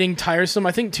getting tiresome,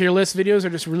 I think tier list videos are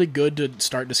just really good to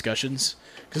start discussions.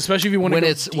 'Cause especially if you want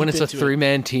to when it's a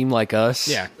 3-man team like us.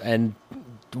 Yeah. And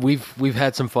we've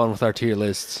had some fun with our tier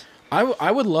lists.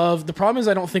 I would love. The problem is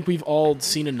I don't think we've all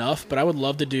seen enough, but I would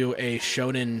love to do a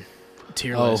shonen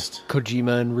tier list.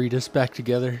 Kojima and Ritas back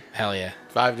together. Hell yeah.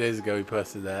 5 days ago, we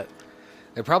posted that.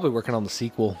 They're probably working on the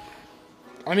sequel.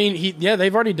 I mean,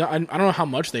 they've already done. I don't know how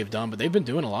much they've done, but they've been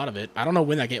doing a lot of it. I don't know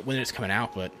when it's coming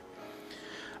out, but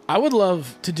I would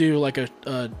love to do like a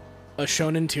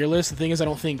shonen tier list. The thing is, I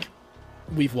don't think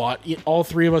we've watched. All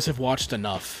 3 of us have watched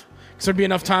enough. Because there'd be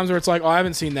enough times where it's like, oh, I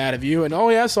haven't seen that. Have you? And oh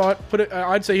yeah, I saw it. Put it.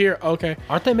 I'd say here. Okay.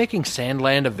 Aren't they making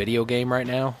Sandland a video game right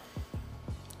now?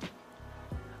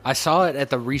 I saw it at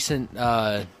the recent.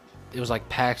 It was like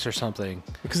PAX or something.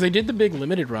 Because they did the big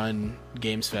limited run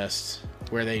Games Fest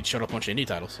where they showed up a bunch of indie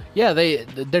titles. Yeah,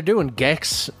 they're doing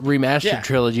Gex remastered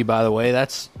trilogy. By the way,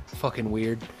 that's fucking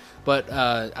weird. But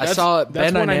I saw it.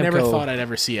 That's Bandai one I never Namco- thought I'd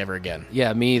ever see ever again.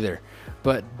 Yeah, me either.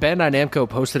 But Bandai Namco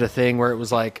posted a thing where it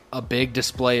was like a big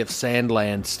display of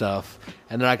Sandland stuff,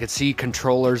 and then I could see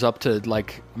controllers up to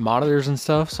like monitors and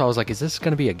stuff. So I was like, "Is this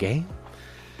going to be a game?"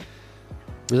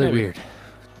 Really Maybe. weird.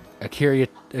 Akira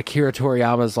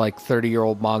Toriyama's like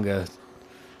 30-year-old manga.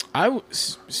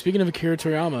 Speaking of Akira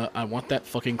Toriyama, I want that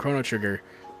fucking Chrono Trigger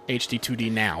HD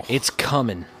 2D now. It's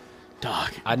coming.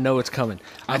 Dog. I know it's coming.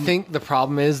 I think the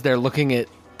problem is they're looking at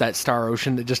that Star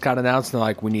Ocean that just got announced, and they're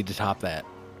like, we need to top that.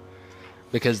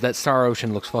 Because that Star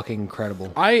Ocean looks fucking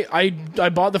incredible. I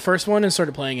bought the first one and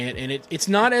started playing it, and it's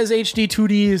not as HD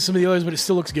 2D as some of the others, but it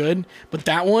still looks good. But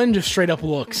that one just straight up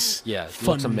looks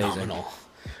looks amazing. phenomenal.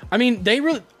 I mean,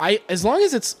 as long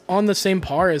as it's on the same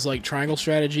par as like Triangle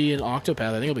Strategy and Octopath,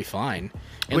 I think it'll be fine.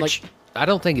 And Which I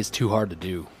don't think is too hard to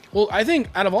do. well, I think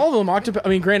out of all of them, Octopath. I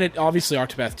mean, granted, obviously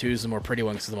Octopath 2 is the more pretty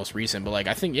one because it's the most recent. But like,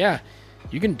 I think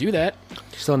you can do that.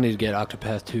 Still need to get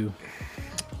Octopath 2.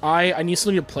 I need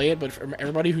to play it, but from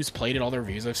everybody who's played it, all the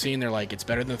reviews I've seen, they're like, it's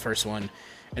better than the first one,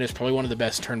 and it's probably one of the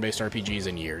best turn-based RPGs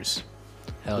in years.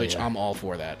 Hell which yeah. I'm all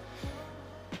for that.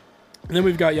 And then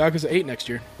we've got Yakuza 8 next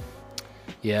year.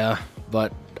 Yeah,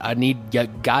 but I need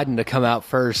Gaiden to come out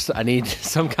first. I need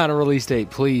some kind of release date,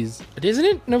 please. Isn't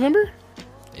it November?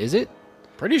 Is it?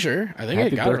 Pretty sure. I think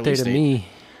Happy it got a birthday release to date. me.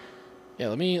 Yeah,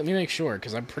 let me make sure,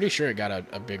 because I'm pretty sure it got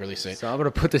a big release date. So I'm going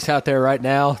to put this out there right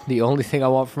now. The only thing I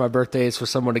want for my birthday is for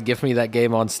someone to gift me that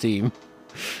game on Steam.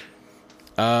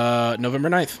 November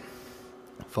 9th.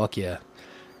 Fuck yeah.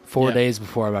 4 days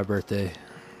before my birthday.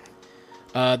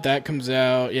 That comes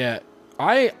out, yeah.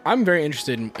 I'm very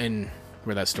interested in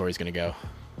where that story's going to go.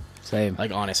 Same.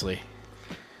 Like, honestly.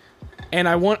 And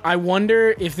I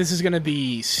wonder if this is going to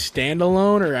be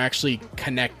standalone or actually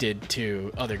connected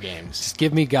to other games. Just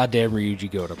give me goddamn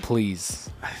Ryuji Goda, please.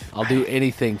 I'll do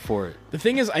anything for it. The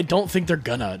thing is, I don't think they're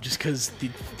gonna, just because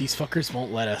these fuckers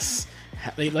won't let us.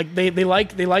 They like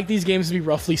these games to be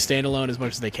roughly standalone as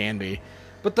much as they can be.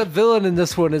 But the villain in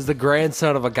this one is the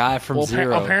grandson of a guy from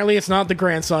Zero. Apparently it's not the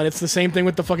grandson. It's the same thing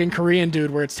with the fucking Korean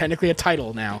dude, where it's technically a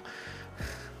title now.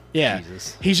 Yeah,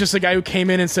 Jesus. He's just the guy who came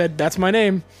in and said, "That's my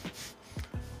name."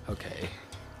 Okay.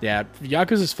 Yeah,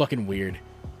 Yakuza's fucking weird.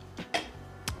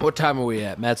 What time are we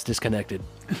at? Matt's disconnected.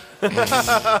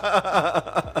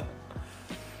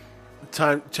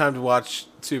 Time to watch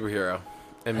Superhero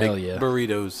and Hell make yeah.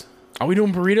 burritos. Are we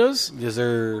doing burritos? Yes,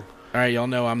 sir. All right, y'all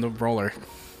know I'm the roller.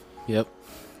 Yep.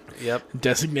 Yep.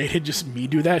 Designated, just me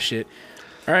do that shit.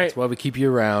 All right. That's why we keep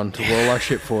you around to roll our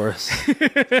shit for us.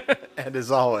 And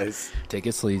as always. Take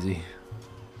it sleazy.